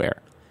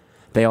tableware.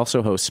 They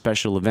also host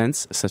special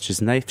events such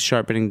as knife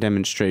sharpening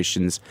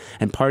demonstrations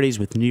and parties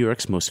with New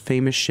York's most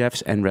famous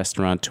chefs and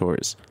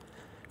restaurateurs.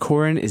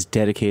 Korin is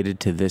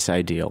dedicated to this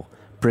ideal,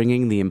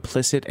 bringing the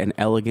implicit and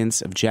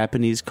elegance of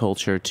Japanese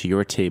culture to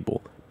your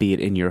table, be it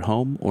in your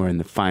home or in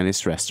the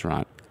finest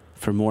restaurant.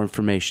 For more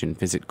information,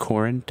 visit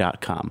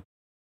korin.com.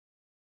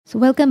 So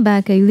welcome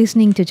back. You're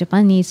listening to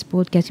Japanese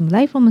broadcasting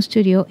live from a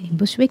studio in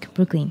Bushwick,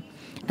 Brooklyn.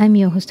 I'm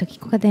your host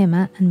Akiko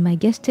Katayama, and my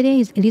guest today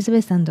is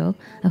Elizabeth Sando,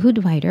 a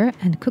food writer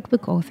and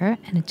cookbook author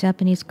and a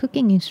Japanese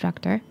cooking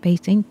instructor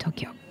based in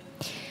Tokyo.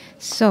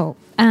 So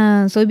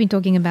we've been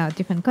talking about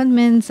different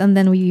condiments, and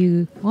then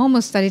we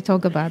almost started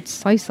talking about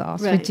soy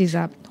sauce, which is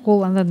a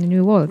whole other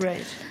new world.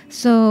 Right.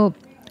 So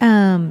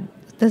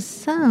the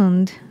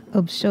sound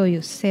of shoyu,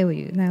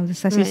 seiyu, now the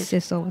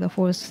sashi so the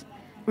fourth.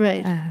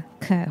 Right.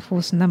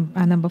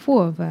 Number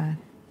 4 of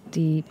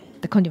the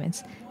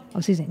condiments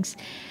or seasonings.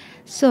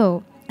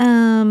 So,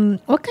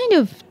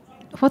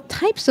 what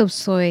types of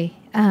soy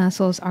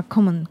sauce are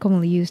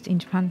commonly used in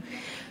Japan?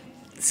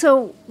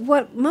 So,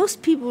 what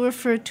most people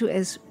refer to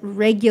as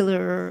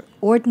regular or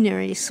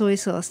ordinary soy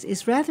sauce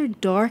is rather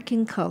dark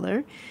in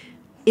color.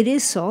 It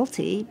is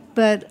salty,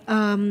 but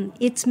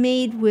it's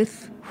made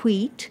with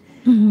wheat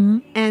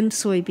and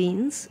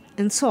soybeans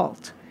and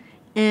salt.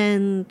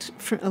 and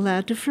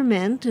allowed to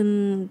ferment,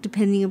 and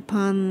depending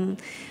upon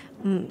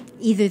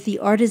either the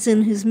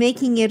artisan who's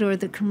making it or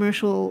the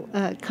commercial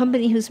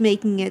company who's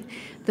making it,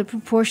 the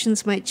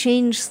proportions might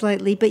change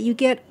slightly, but you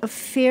get a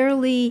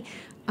fairly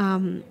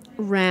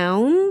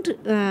round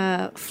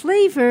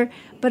flavor,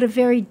 but a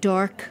very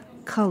dark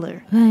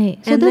color. Right.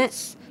 So And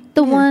that's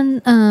the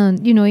one,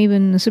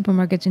 even the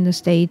supermarkets in the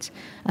States,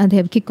 they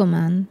have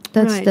Kikkoman.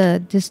 That's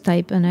Right. this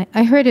type. And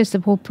I heard it's the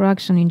whole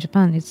production in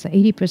Japan. It's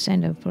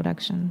 80% of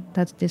production.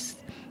 That's this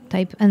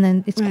type. And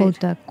then it's Right. called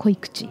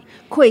koikuchi.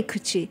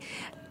 Koikuchi.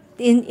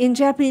 In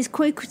Japanese,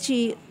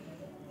 koikuchi,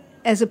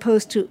 as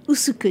opposed to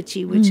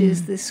usukuchi, which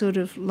is this sort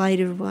of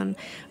lighter one.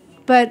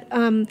 But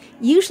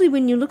usually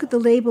when you look at the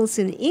labels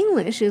in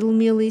English, it'll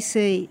merely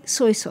say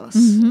soy sauce.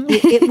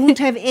 It won't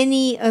have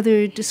any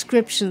other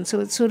description. So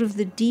it's sort of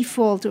the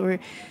default, or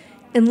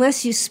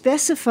unless you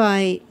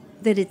specify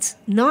that it's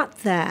not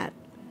that,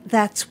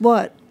 that's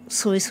what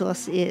soy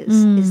sauce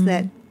is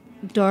that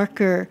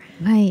darker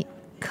Right.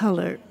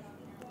 color,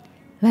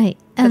 Right.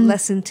 but And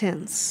less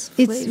intense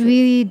it's flavor.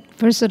 really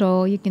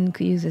versatile. You can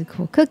use it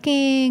for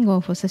cooking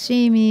or for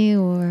sashimi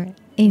or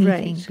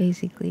anything, Right.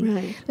 basically.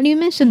 Right. And you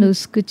mentioned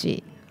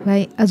usukuchi,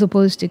 right, as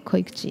opposed to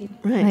koikuchi.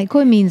 Right.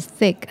 Koi means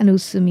thick and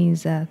usu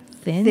means thin.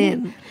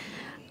 Thin.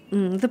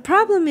 The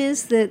problem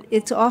is that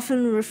it's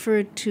often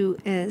referred to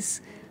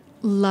as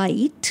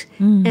light,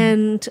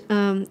 and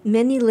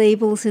many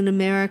labels in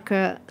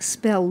America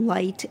spell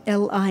light,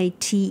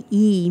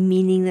 L-I-T-E,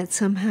 meaning that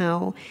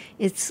somehow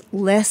it's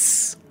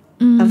less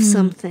of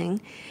something.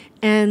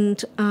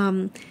 And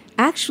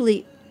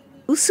actually,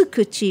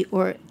 usukuchi,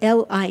 or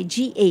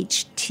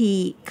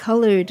L-I-G-H-T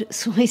colored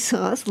soy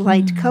sauce,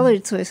 light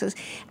colored soy sauce,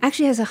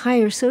 actually has a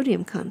higher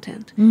sodium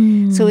content.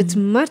 So it's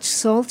much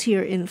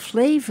saltier in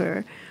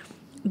flavor,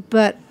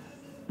 but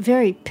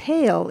very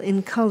pale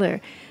in color.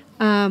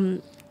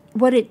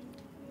 What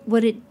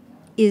it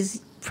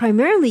is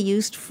primarily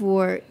used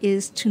for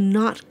is to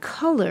not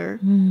color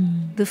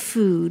the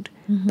food,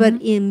 but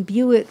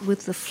imbue it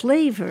with the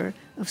flavor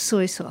of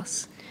soy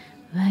sauce.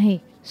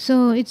 Right.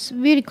 So it's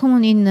really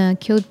common in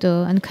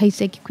Kyoto and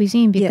Kaiseki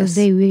cuisine because Yes.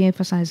 they really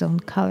emphasize on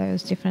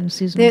colors, different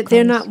seasonal They're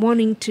colors. not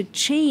wanting to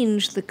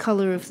change the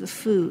color of the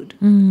food.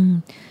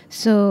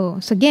 So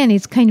again,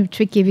 it's kind of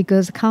tricky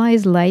because the color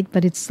is light,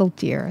 but it's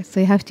saltier.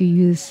 So you have to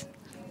use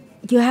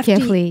You have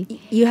carefully.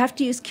 You have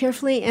to use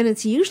carefully, and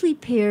it's usually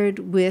paired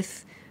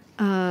with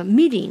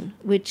mirin,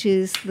 which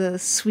is the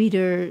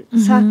sweeter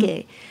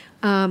sake,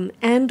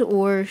 and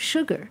or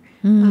sugar.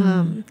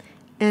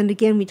 And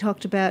again, we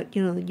talked about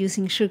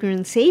using sugar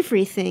in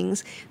savory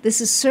things. This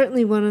is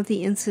certainly one of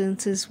the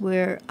instances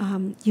where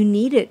you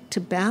need it to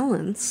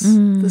balance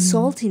the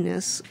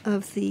saltiness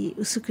of the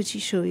usukuchi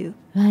shoyu.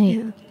 Right.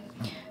 Yeah.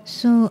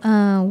 So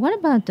what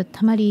about the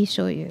tamari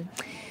shoyu?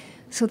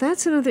 So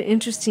that's another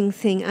interesting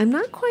thing. I'm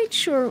not quite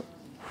sure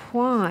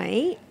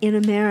why in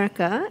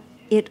America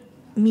it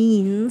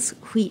means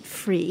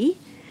wheat-free.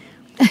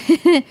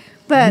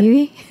 But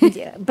Really?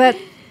 yeah, but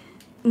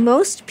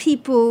most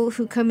people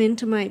who come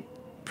into my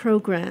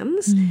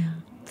programs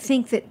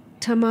think that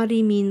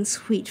tamari means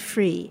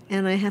wheat-free,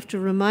 and I have to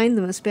remind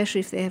them,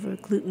 especially if they have a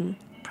gluten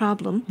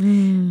problem,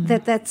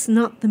 that that's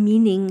not the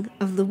meaning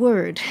of the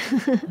word.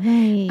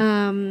 Right.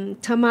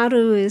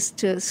 Tamaru is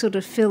to sort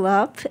of fill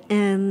up,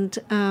 and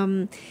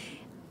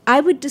I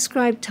would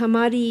describe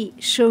tamari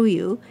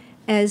shoyu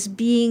as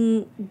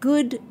being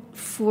good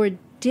for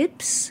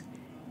dips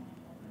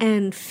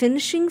and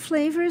finishing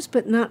flavors,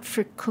 but not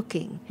for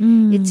cooking.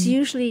 It's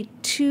usually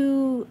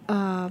too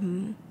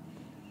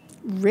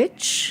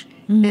rich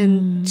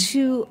and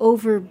too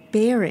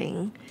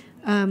overbearing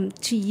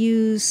to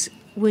use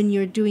when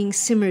you're doing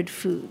simmered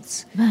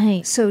foods.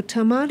 Right. So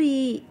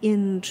tamari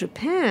in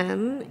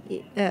Japan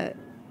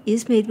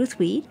is made with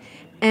wheat,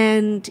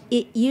 and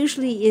it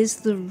usually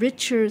is the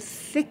richer,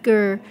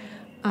 thicker,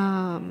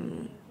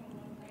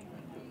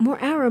 more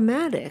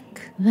aromatic,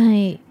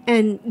 Right.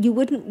 and you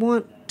wouldn't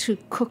want to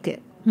cook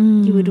it.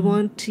 You would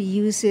want to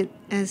use it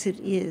as it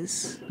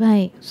is.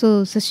 Right.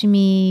 So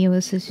sashimi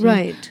or sushi.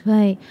 Right.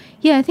 Right.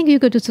 Yeah, I think you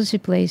go to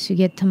sushi place, you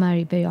get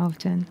tamari very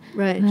often.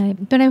 Right. Right.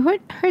 But I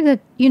heard that,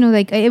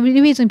 the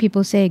reason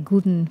people say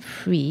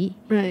gluten-free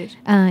Right.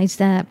 is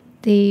that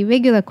the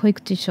regular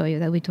koikuchi shoyu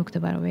that we talked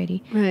about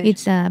already, Right.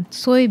 it's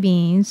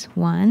soybeans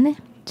 1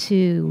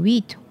 to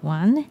wheat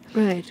 1.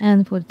 Right.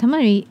 And for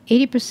tamari,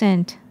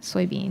 80%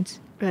 soybeans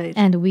Right.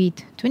 and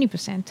wheat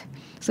 20%.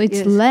 So it's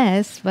Yes.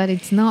 less, but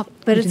it's not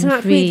But it's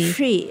not gluten-free.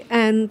 wheat-free.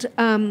 And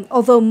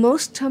although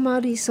most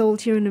tamari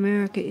sold here in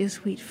America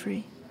is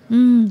wheat-free.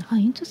 How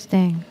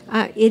interesting.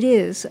 It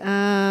is.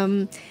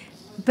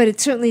 But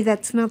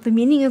that's not the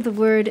meaning of the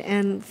word.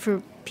 And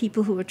for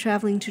people who are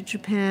traveling to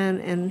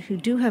Japan and who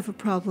do have a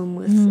problem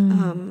with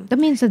That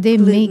means that they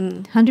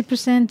gluten. make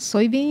 100%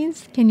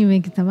 soybeans. Can you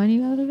make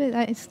tamari out of it?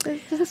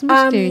 It's a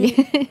mystery.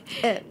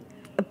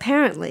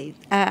 Apparently,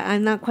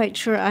 I'm not quite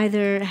sure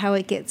either how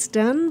it gets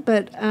done,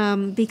 but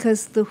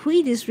because the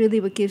wheat is really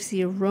what gives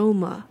the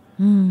aroma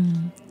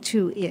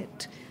to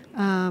it.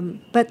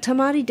 But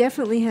tamari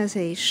definitely has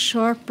a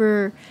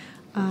sharper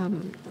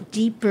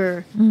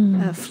deeper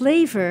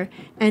flavor.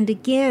 And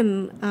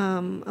again,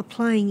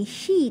 applying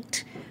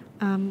heat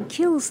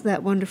kills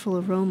that wonderful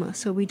aroma.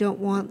 So you don't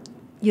want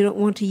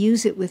to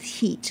use it with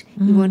heat.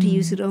 You want to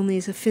use it only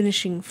as a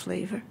finishing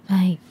flavor.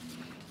 Right.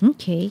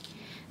 Okay.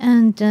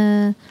 And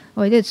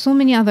there's so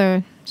many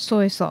other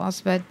soy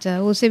sauce, but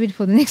we'll save it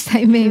for the next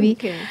time maybe.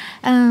 Okay.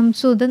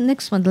 So the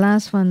next one, the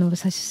last one of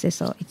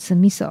sashise, it's a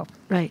miso.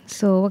 Right.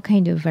 So what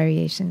kind of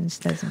variations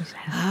does miso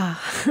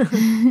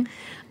have?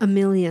 A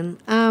million.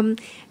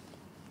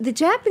 The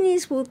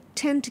Japanese will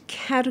tend to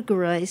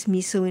categorize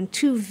miso in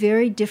two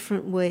very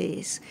different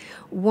ways.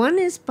 One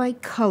is by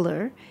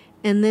color,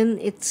 and then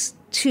it's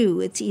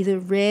two. It's either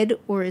red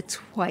or it's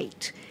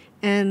white.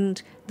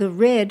 And the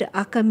red,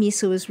 aka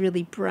miso, is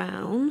really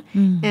brown,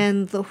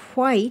 and the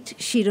white,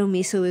 shiro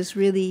miso, is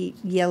really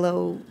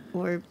yellow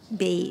or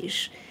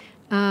beige.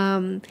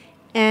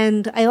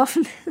 And I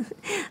often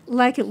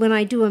like it when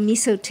I do a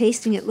miso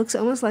tasting. It looks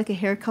almost like a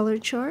hair color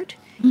chart.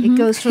 It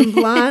goes from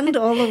blonde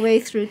all the way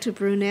through to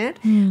brunette.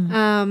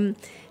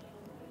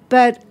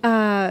 But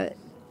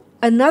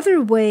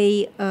another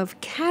way of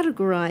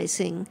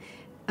categorizing,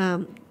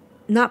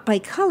 not by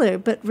color,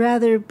 but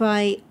rather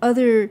by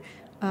other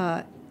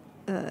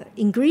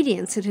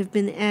ingredients that have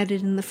been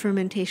added in the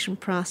fermentation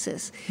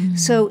process.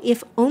 So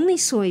if only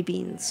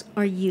soybeans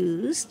are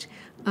used,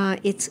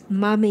 it's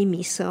mame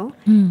miso,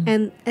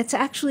 and it's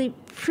actually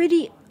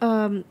pretty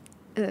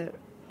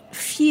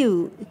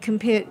few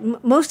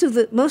compared. Most of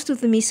the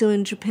miso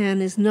in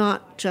Japan is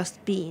not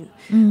just bean.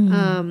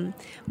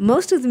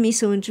 Most of the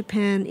miso in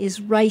Japan is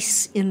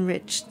rice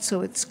enriched,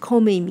 so it's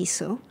kome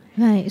miso.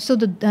 Right. So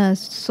the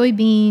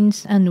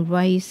soybeans and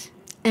rice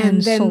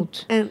and then,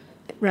 salt.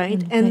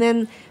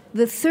 Then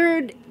the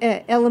third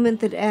element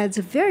that adds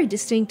a very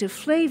distinctive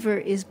flavor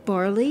is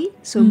barley,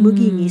 so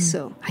mugi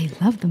miso. I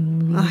love the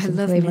mugi miso I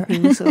love flavor. mugi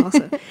miso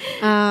also.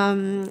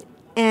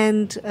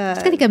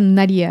 It's kind of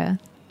naria.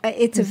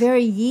 It's a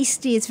very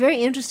yeasty. It's very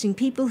interesting.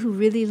 People who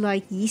really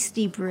like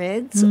yeasty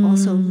breads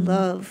also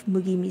love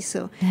mugi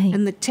miso,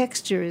 and the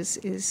texture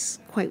is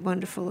quite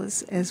wonderful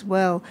as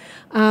well.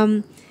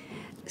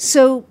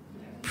 So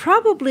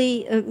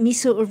probably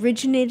miso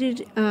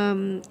originated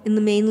in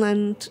the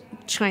mainland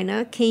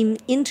China, came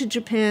into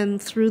Japan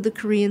through the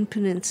Korean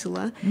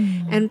peninsula,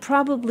 and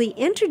probably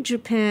entered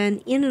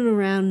Japan in and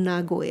around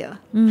Nagoya.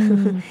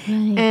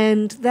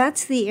 And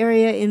that's the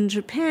area in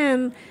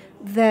Japan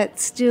that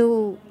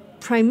still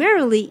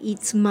primarily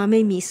eats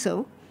mame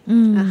miso.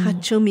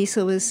 Hacho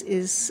miso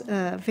is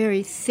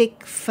very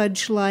thick,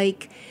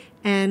 fudge-like,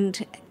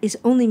 and is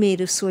only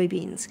made of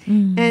soybeans,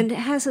 and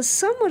has a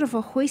somewhat of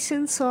a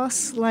hoisin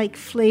sauce-like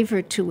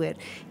flavor to it.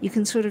 You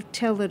can sort of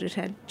tell that it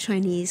had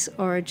Chinese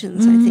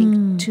origins, I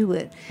think, to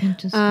it.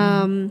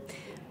 Interesting.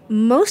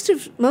 Most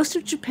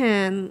of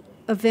Japan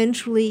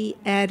eventually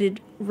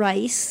added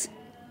rice,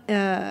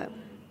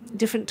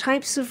 different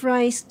types of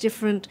rice,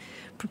 different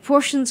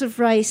proportions of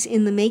rice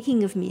in the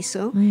making of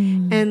miso.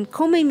 And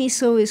kome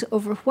miso is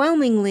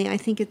overwhelmingly, I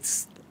think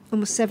it's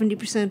almost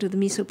 70% of the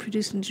miso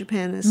produced in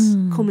Japan is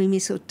kome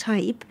miso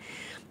type.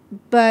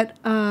 But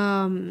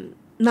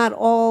not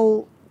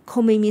all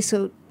kome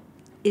miso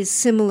is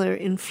similar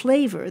in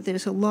flavor.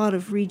 There's a lot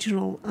of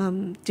regional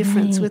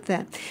difference with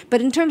that.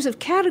 But in terms of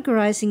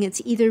categorizing,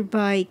 it's either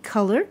by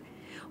color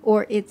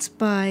or it's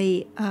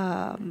by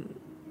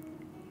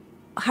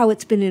how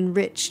it's been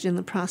enriched in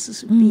the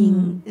process of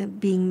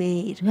being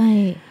made.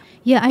 Right.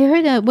 Yeah, I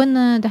heard that when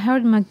the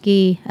Howard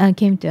McGee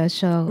came to a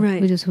show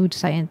Right. with a food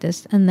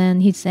scientist, and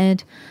then he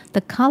said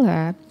the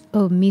color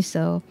of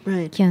miso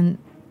can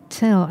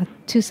tell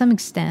to some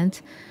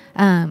extent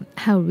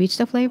how rich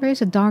the flavor is.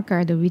 The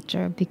darker, the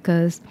richer,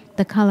 because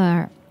the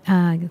color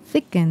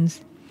thickens,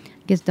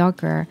 gets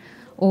darker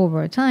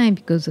over time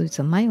because it's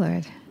a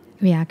Maillard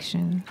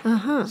reaction.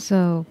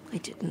 So I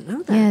didn't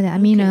know that. yeah, the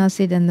amino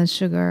acid and the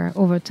sugar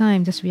over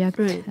time just react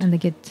and they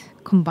get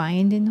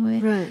combined in a way.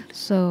 Right.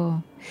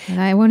 So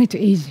and I wanted to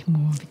age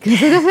more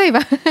because of the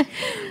flavor.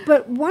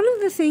 But one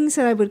of the things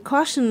that I would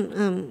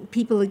caution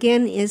people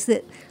again is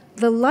that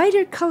the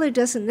lighter color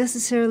doesn't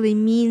necessarily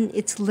mean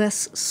it's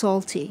less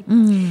salty.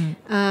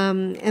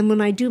 And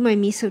when I do my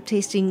miso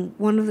tasting,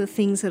 one of the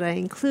things that I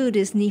include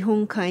is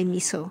Nihonkai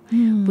miso,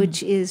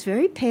 which is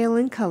very pale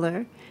in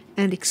color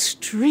and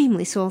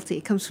extremely salty.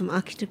 It comes from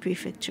Akita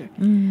Prefecture.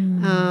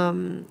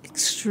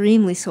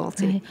 Extremely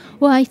salty. Right.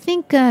 Well, I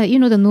think,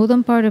 the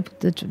northern part of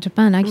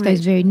Japan, Akita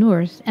is very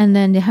north, and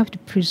then they have to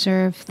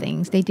preserve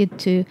things. They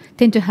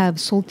tend to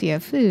have saltier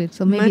food,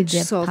 so maybe Much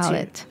their saltier.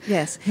 palate.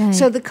 Yes. Right.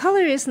 So the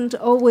color isn't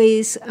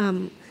always,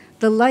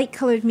 the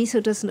light-colored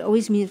miso doesn't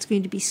always mean it's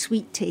going to be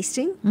sweet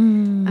tasting.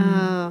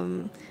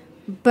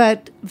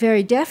 But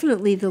very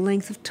definitely the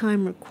length of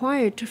time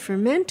required to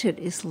ferment it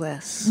is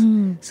less.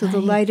 So the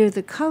lighter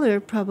the color,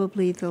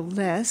 probably the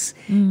less.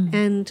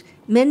 And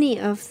many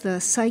of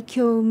the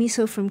Saikyo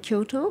miso from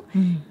Kyoto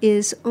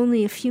is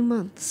only a few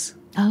months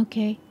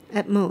Okay.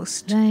 at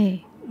most.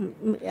 Right.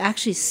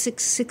 actually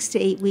six to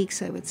 8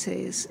 weeks, I would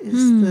say, is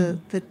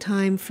the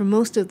time for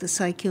most of the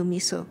saikyo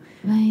miso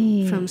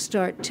from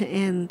start to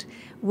end,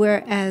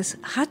 whereas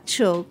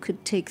hacho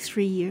could take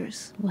 3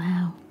 years.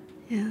 Wow.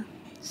 Yeah.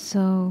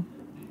 So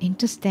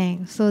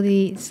interesting. So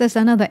that's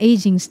another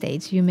aging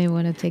stage you may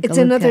want to take a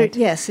look at.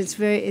 Yes, it's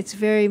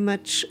very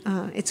much,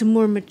 it's a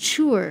more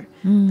mature,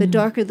 the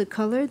darker the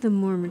color, the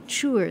more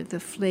mature the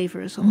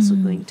flavor is also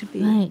going to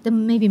be. Right,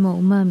 maybe more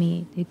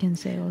umami, you can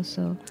say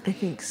also. I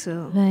think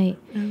so. Right.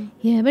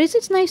 Yeah, but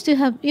it's nice to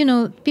have,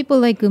 people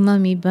like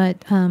umami,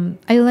 but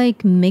I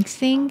like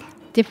mixing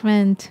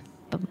different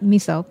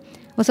miso.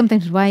 Or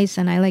sometimes rice,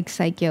 and I like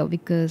saikyo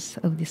because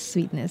of the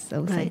sweetness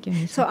of saikyo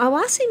miso. So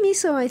awase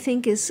miso, I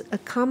think, is a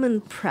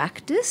common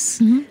practice.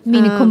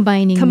 Meaning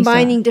combining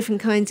miso.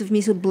 Different kinds of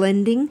miso,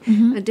 blending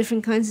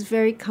different kinds is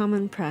very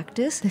common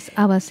practice. That's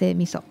awase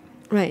miso.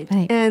 Right.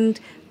 And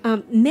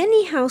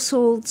many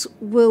households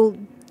will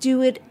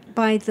do it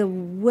by the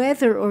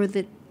weather or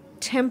the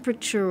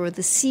temperature or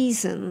the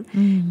season.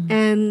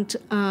 And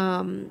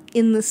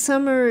in the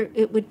summer,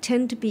 it would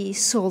tend to be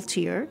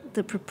saltier.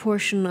 The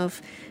proportion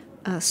of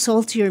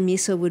saltier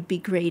miso would be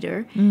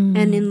greater,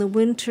 and in the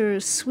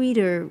winter,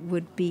 sweeter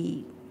would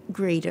be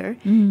greater.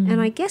 And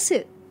I guess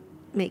it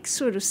makes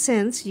sort of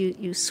sense.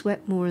 You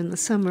sweat more in the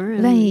summer,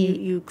 and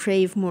you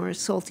crave more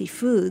salty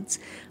foods.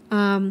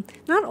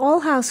 Not all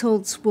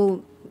households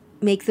will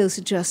make those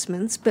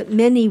adjustments, but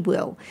many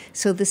will.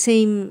 So the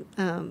same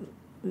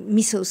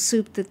miso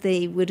soup that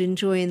they would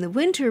enjoy in the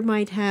winter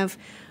might have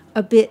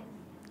a bit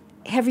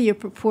heavier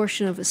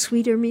proportion of a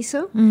sweeter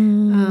miso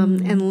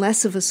and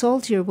less of a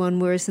saltier one,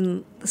 whereas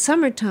in the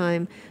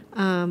summertime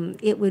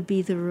it would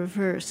be the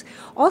reverse.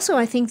 Also,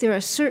 I think there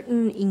are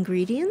certain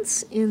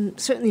ingredients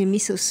certainly in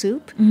miso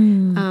soup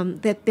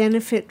that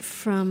benefit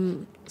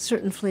from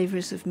certain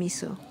flavors of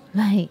miso.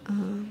 Right.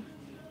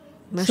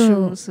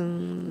 Mushrooms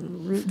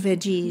and root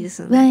veggies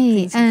and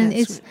things like and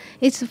that.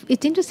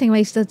 It's interesting,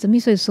 right? That the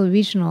miso is so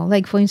regional.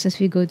 Like for instance,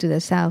 if you go to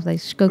the south, like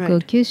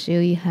Shikoku,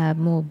 Kyushu, you have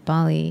more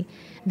barley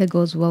that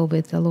goes well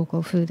with the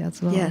local food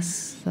as well.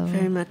 Yes, so,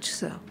 very much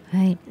so.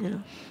 Right. Yeah.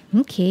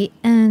 Okay,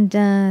 and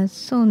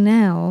so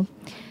now,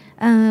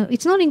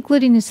 it's not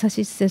included in the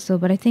sashitsuso,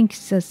 but I think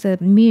it's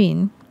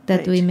mirin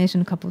that we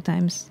mentioned a couple of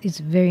times is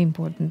very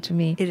important to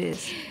me. It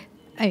is.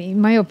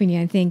 In my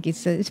opinion, I think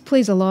it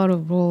plays a lot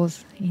of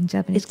roles in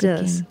Japanese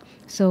cooking. Does.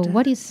 So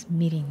what is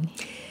mirin?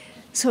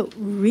 So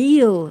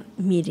real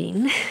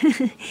mirin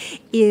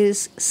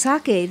is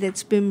sake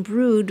that's been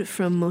brewed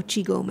from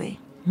mochigome.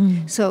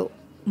 So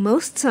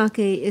most sake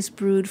is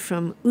brewed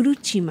from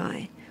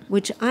uruchimai,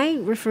 which I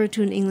refer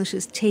to in English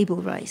as table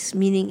rice,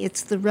 meaning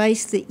it's the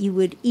rice that you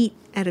would eat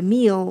at a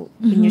meal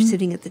when you're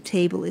sitting at the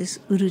table is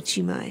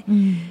uruchimai.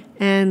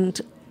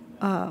 And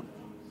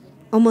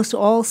almost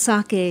all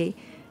sake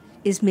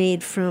is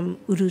made from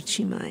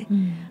uruchimai.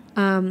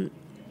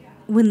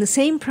 When the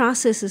same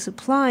process is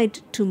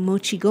applied to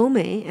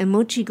mochigome, and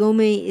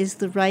mochigome is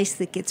the rice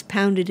that gets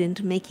pounded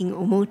into making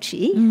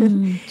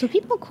omochi. So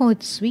people call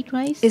it sweet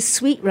rice? It's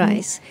sweet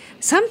rice.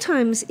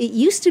 Sometimes it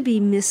used to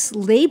be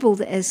mislabeled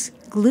as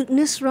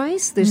glutinous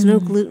rice. There's no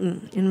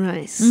gluten in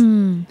rice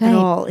at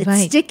all.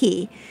 It's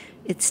sticky.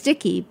 It's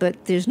sticky,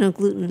 but there's no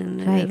gluten in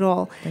it at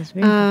all. That's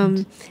very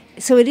important.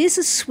 So it is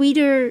a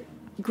sweeter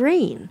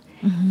grain.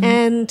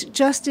 And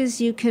just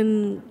as you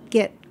can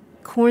get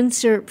corn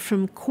syrup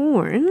from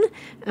corn,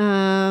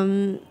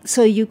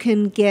 so you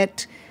can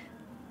get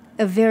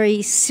a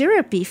very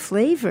syrupy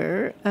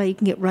flavor. You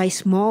can get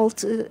rice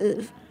malt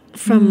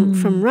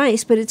from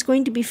rice, but it's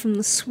going to be from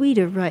the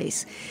sweeter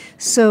rice.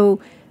 So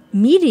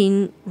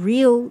mirin,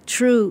 real,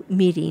 true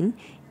mirin,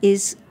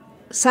 is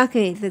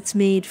sake that's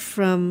made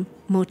from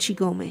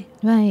mochigome.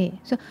 Right.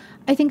 So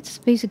I think it's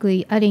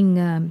basically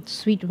adding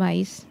sweet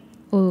rice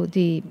or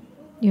the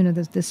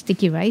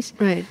sticky rice,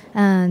 right,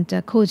 and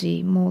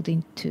koji mold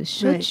into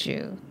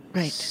shochu.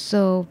 Right.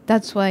 So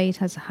that's why it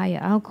has a higher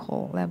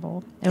alcohol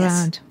level,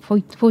 around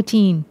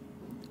 14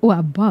 or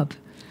above.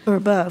 Or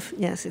above,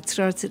 yes. It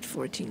starts at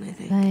 14, I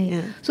think. Right.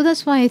 Yeah. So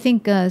that's why I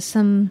think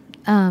some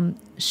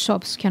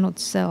shops cannot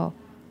sell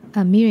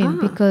mirin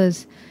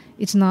because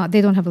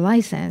they don't have a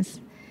license.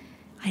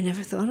 I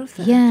never thought of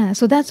that. Yeah,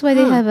 so that's why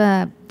they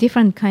have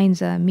different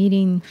kinds of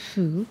mirin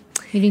food.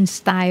 Mirin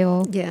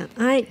style. Yeah,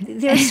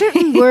 there are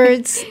certain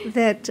words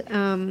that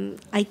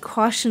I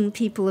caution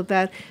people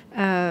about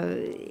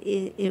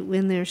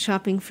when they're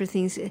shopping for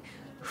things.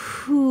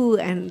 Who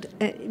and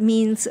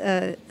means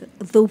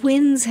the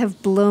winds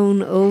have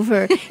blown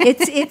over.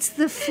 It's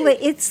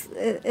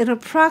an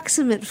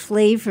approximate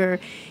flavor.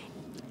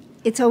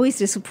 It's always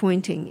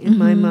disappointing in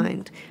my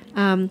mind.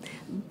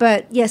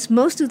 But yes,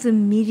 most of the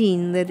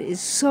mirin that is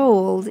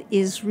sold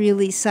is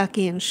really sake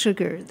and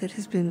sugar that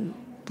has been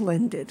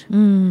blended.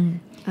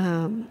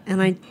 And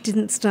I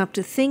didn't stop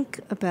to think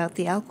about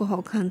the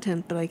alcohol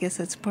content, but I guess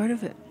that's part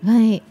of it.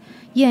 Right.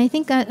 Yeah, I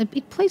think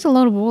it plays a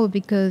lot of role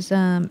because,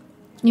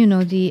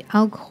 the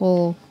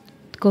alcohol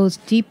goes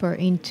deeper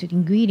into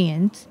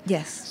ingredients.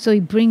 Yes. So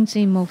it brings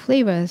in more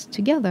flavors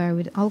together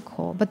with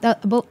alcohol. But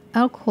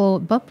alcohol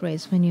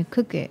evaporates when you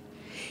cook it.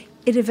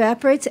 It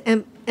evaporates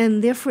and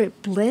therefore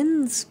it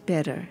blends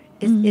better.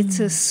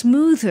 It's a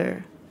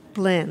smoother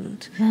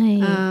blend.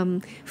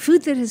 Right.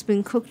 Food that has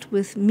been cooked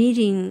with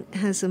meating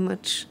has a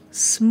much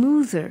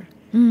smoother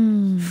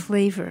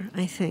flavor,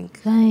 I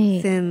think,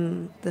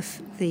 than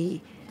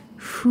the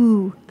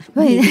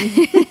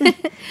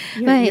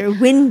your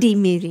windy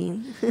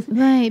meating.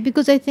 Right,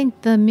 because I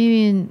think the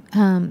mirin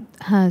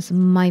has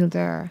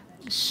milder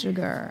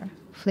sugar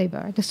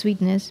flavor, the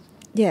sweetness.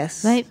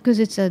 Yes. Right, because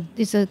it's a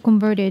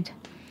converted,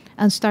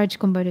 starch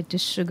converted to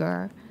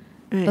sugar,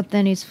 right. But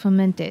then it's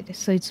fermented,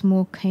 so it's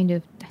more kind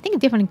of, I think,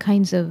 different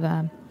kinds of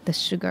the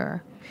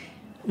sugar.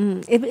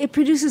 It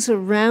produces a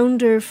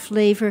rounder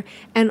flavor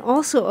and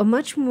also a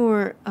much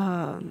more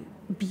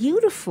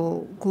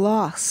beautiful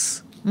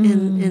gloss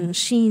and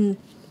sheen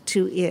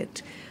to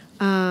it.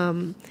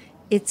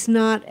 It's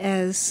not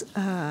as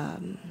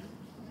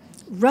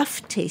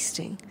rough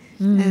tasting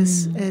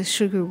as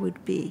sugar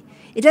would be.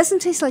 It doesn't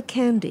taste like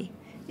candy.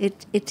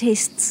 It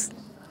tastes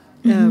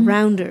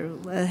rounder.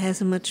 It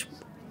has a much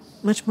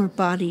more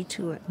body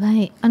to it.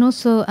 Right, and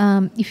also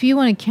if you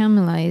want to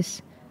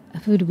caramelize a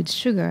food with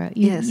sugar,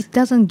 it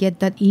doesn't get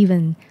that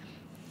even,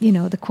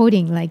 the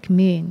coating like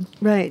mirin.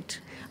 Right.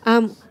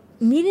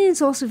 Mirin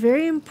is also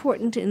very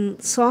important in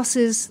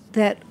sauces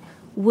that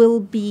will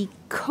be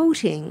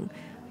coating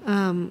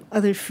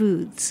other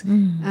foods.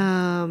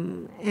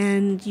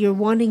 And you're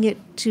wanting it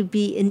to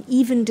be an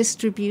even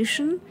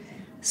distribution.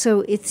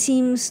 So it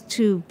seems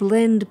to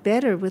blend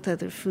better with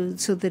other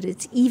foods so that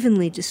it's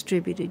evenly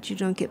distributed. You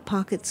don't get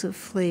pockets of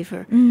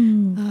flavor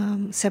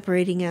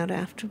separating out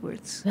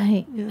afterwards.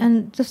 Right. Yeah.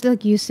 And just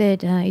like you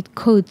said, it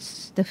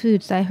coats the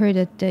foods. I heard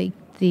that the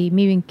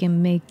mirin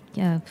can make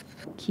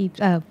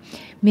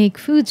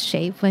food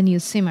shape when you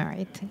simmer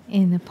it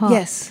in a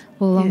pot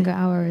for longer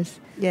hours.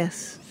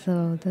 Yes.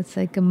 So that's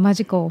like a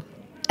magical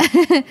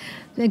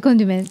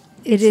condiment.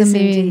 It is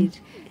indeed.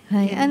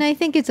 Right. Yeah. And I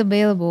think it's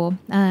available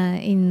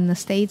in the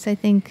States, I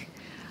think.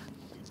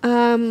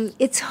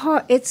 It's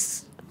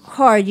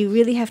hard. You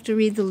really have to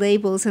read the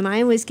labels. And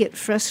I always get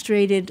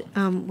frustrated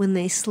when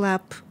they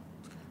slap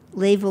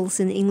labels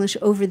in English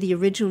over the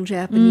original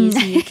Japanese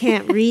and you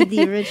can't read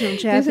the original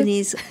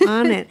Japanese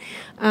on it.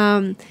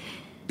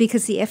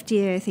 Because the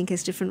FDA, I think,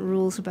 has different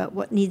rules about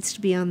what needs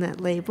to be on that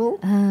label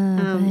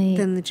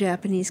than the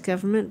Japanese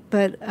government.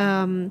 But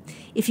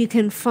if you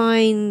can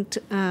find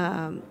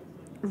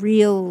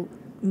real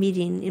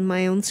meeting in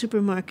my own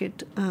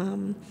supermarket,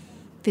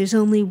 there's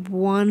only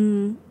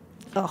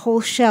a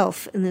whole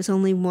shelf, and there's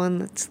only one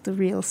that's the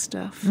real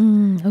stuff.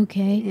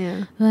 Okay.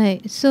 Yeah.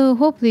 Right. So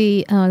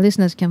hopefully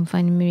listeners can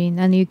find mirin,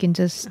 and you can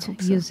just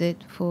use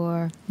it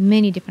for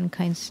many different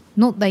kinds.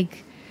 Not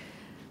like,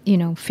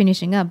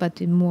 finishing up,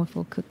 but more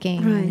for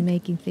cooking and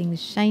making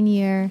things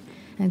shinier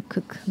and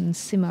cook and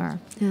simmer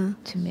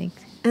to make.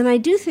 And I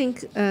do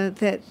think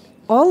that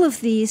all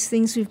of these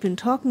things we've been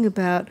talking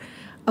about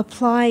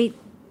apply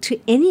to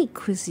any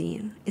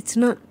cuisine. It's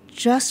not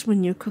just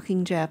when you're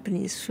cooking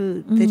Japanese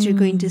food that you're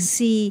going to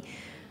see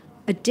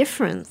a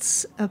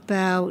difference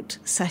about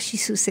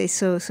sashisu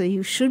seiso. So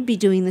you should be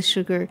doing the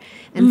sugar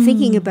and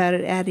thinking about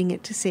it, adding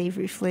it to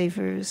savory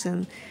flavors,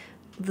 and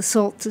the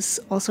salt to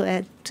also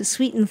add to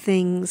sweeten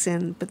things,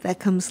 but that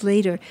comes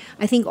later.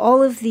 I think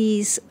all of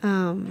these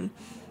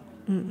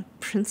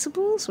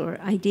principles or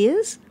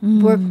ideas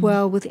work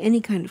well with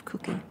any kind of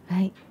cooking.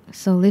 Right.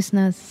 So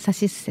listeners,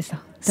 sashisu seiso.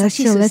 That's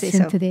your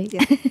lesson today.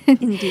 Yeah,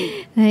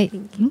 indeed. Right.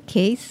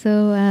 Okay.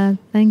 So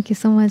thank you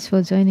so much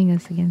for joining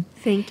us again.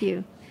 Thank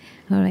you.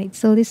 All right.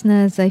 So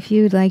listeners, if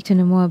you would like to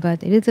know more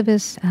about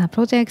Elizabeth's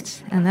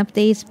projects and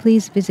updates,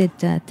 please visit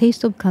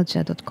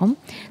tasteofculture.com.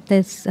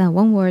 That's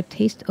one word,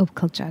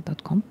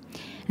 tasteofculture.com.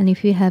 And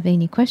if you have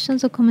any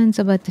questions or comments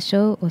about the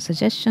show or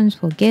suggestions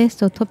for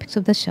guests or topics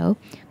of the show,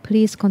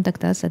 please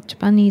contact us at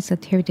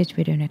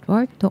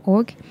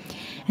japanese@heritageradionetwork.org.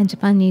 And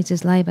Japanese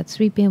is live at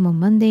 3 p.m. on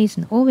Mondays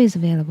and always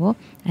available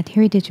at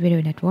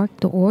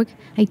heritageradionetwork.org,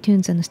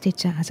 iTunes, and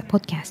Stitcher as a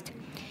podcast.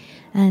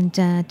 And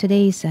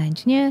today's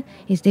engineer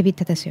is David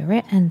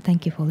Tatasiore, and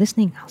thank you for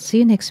listening. I'll see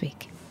you next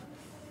week.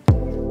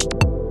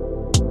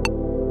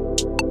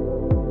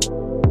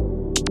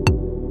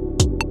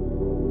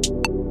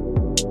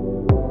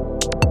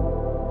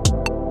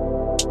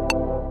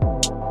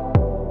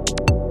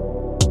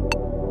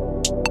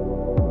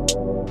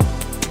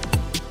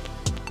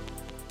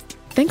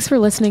 Thanks for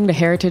listening to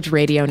Heritage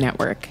Radio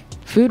Network,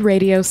 food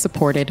radio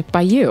supported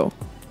by you.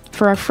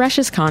 For our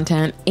freshest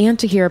content and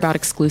to hear about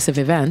exclusive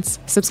events,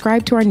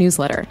 subscribe to our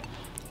newsletter.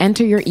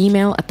 Enter your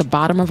email at the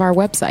bottom of our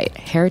website,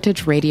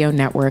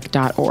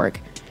 heritageradionetwork.org.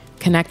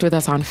 Connect with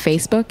us on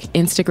Facebook,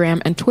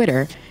 Instagram, and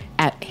Twitter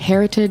at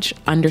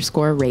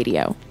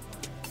heritage_radio.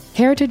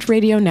 Heritage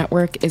Radio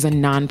Network is a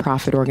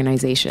nonprofit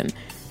organization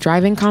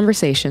driving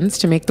conversations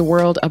to make the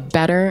world a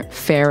better,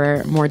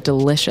 fairer, more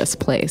delicious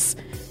place.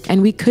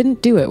 And we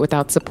couldn't do it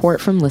without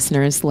support from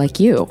listeners like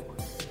you.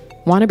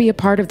 Want to be a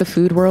part of the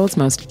food world's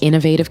most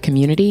innovative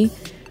community?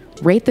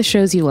 Rate the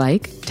shows you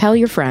like, tell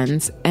your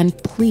friends, and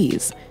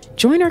please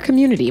join our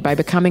community by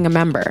becoming a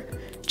member.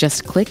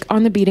 Just click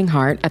on the beating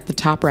heart at the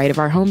top right of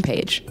our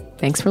homepage.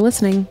 Thanks for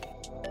listening.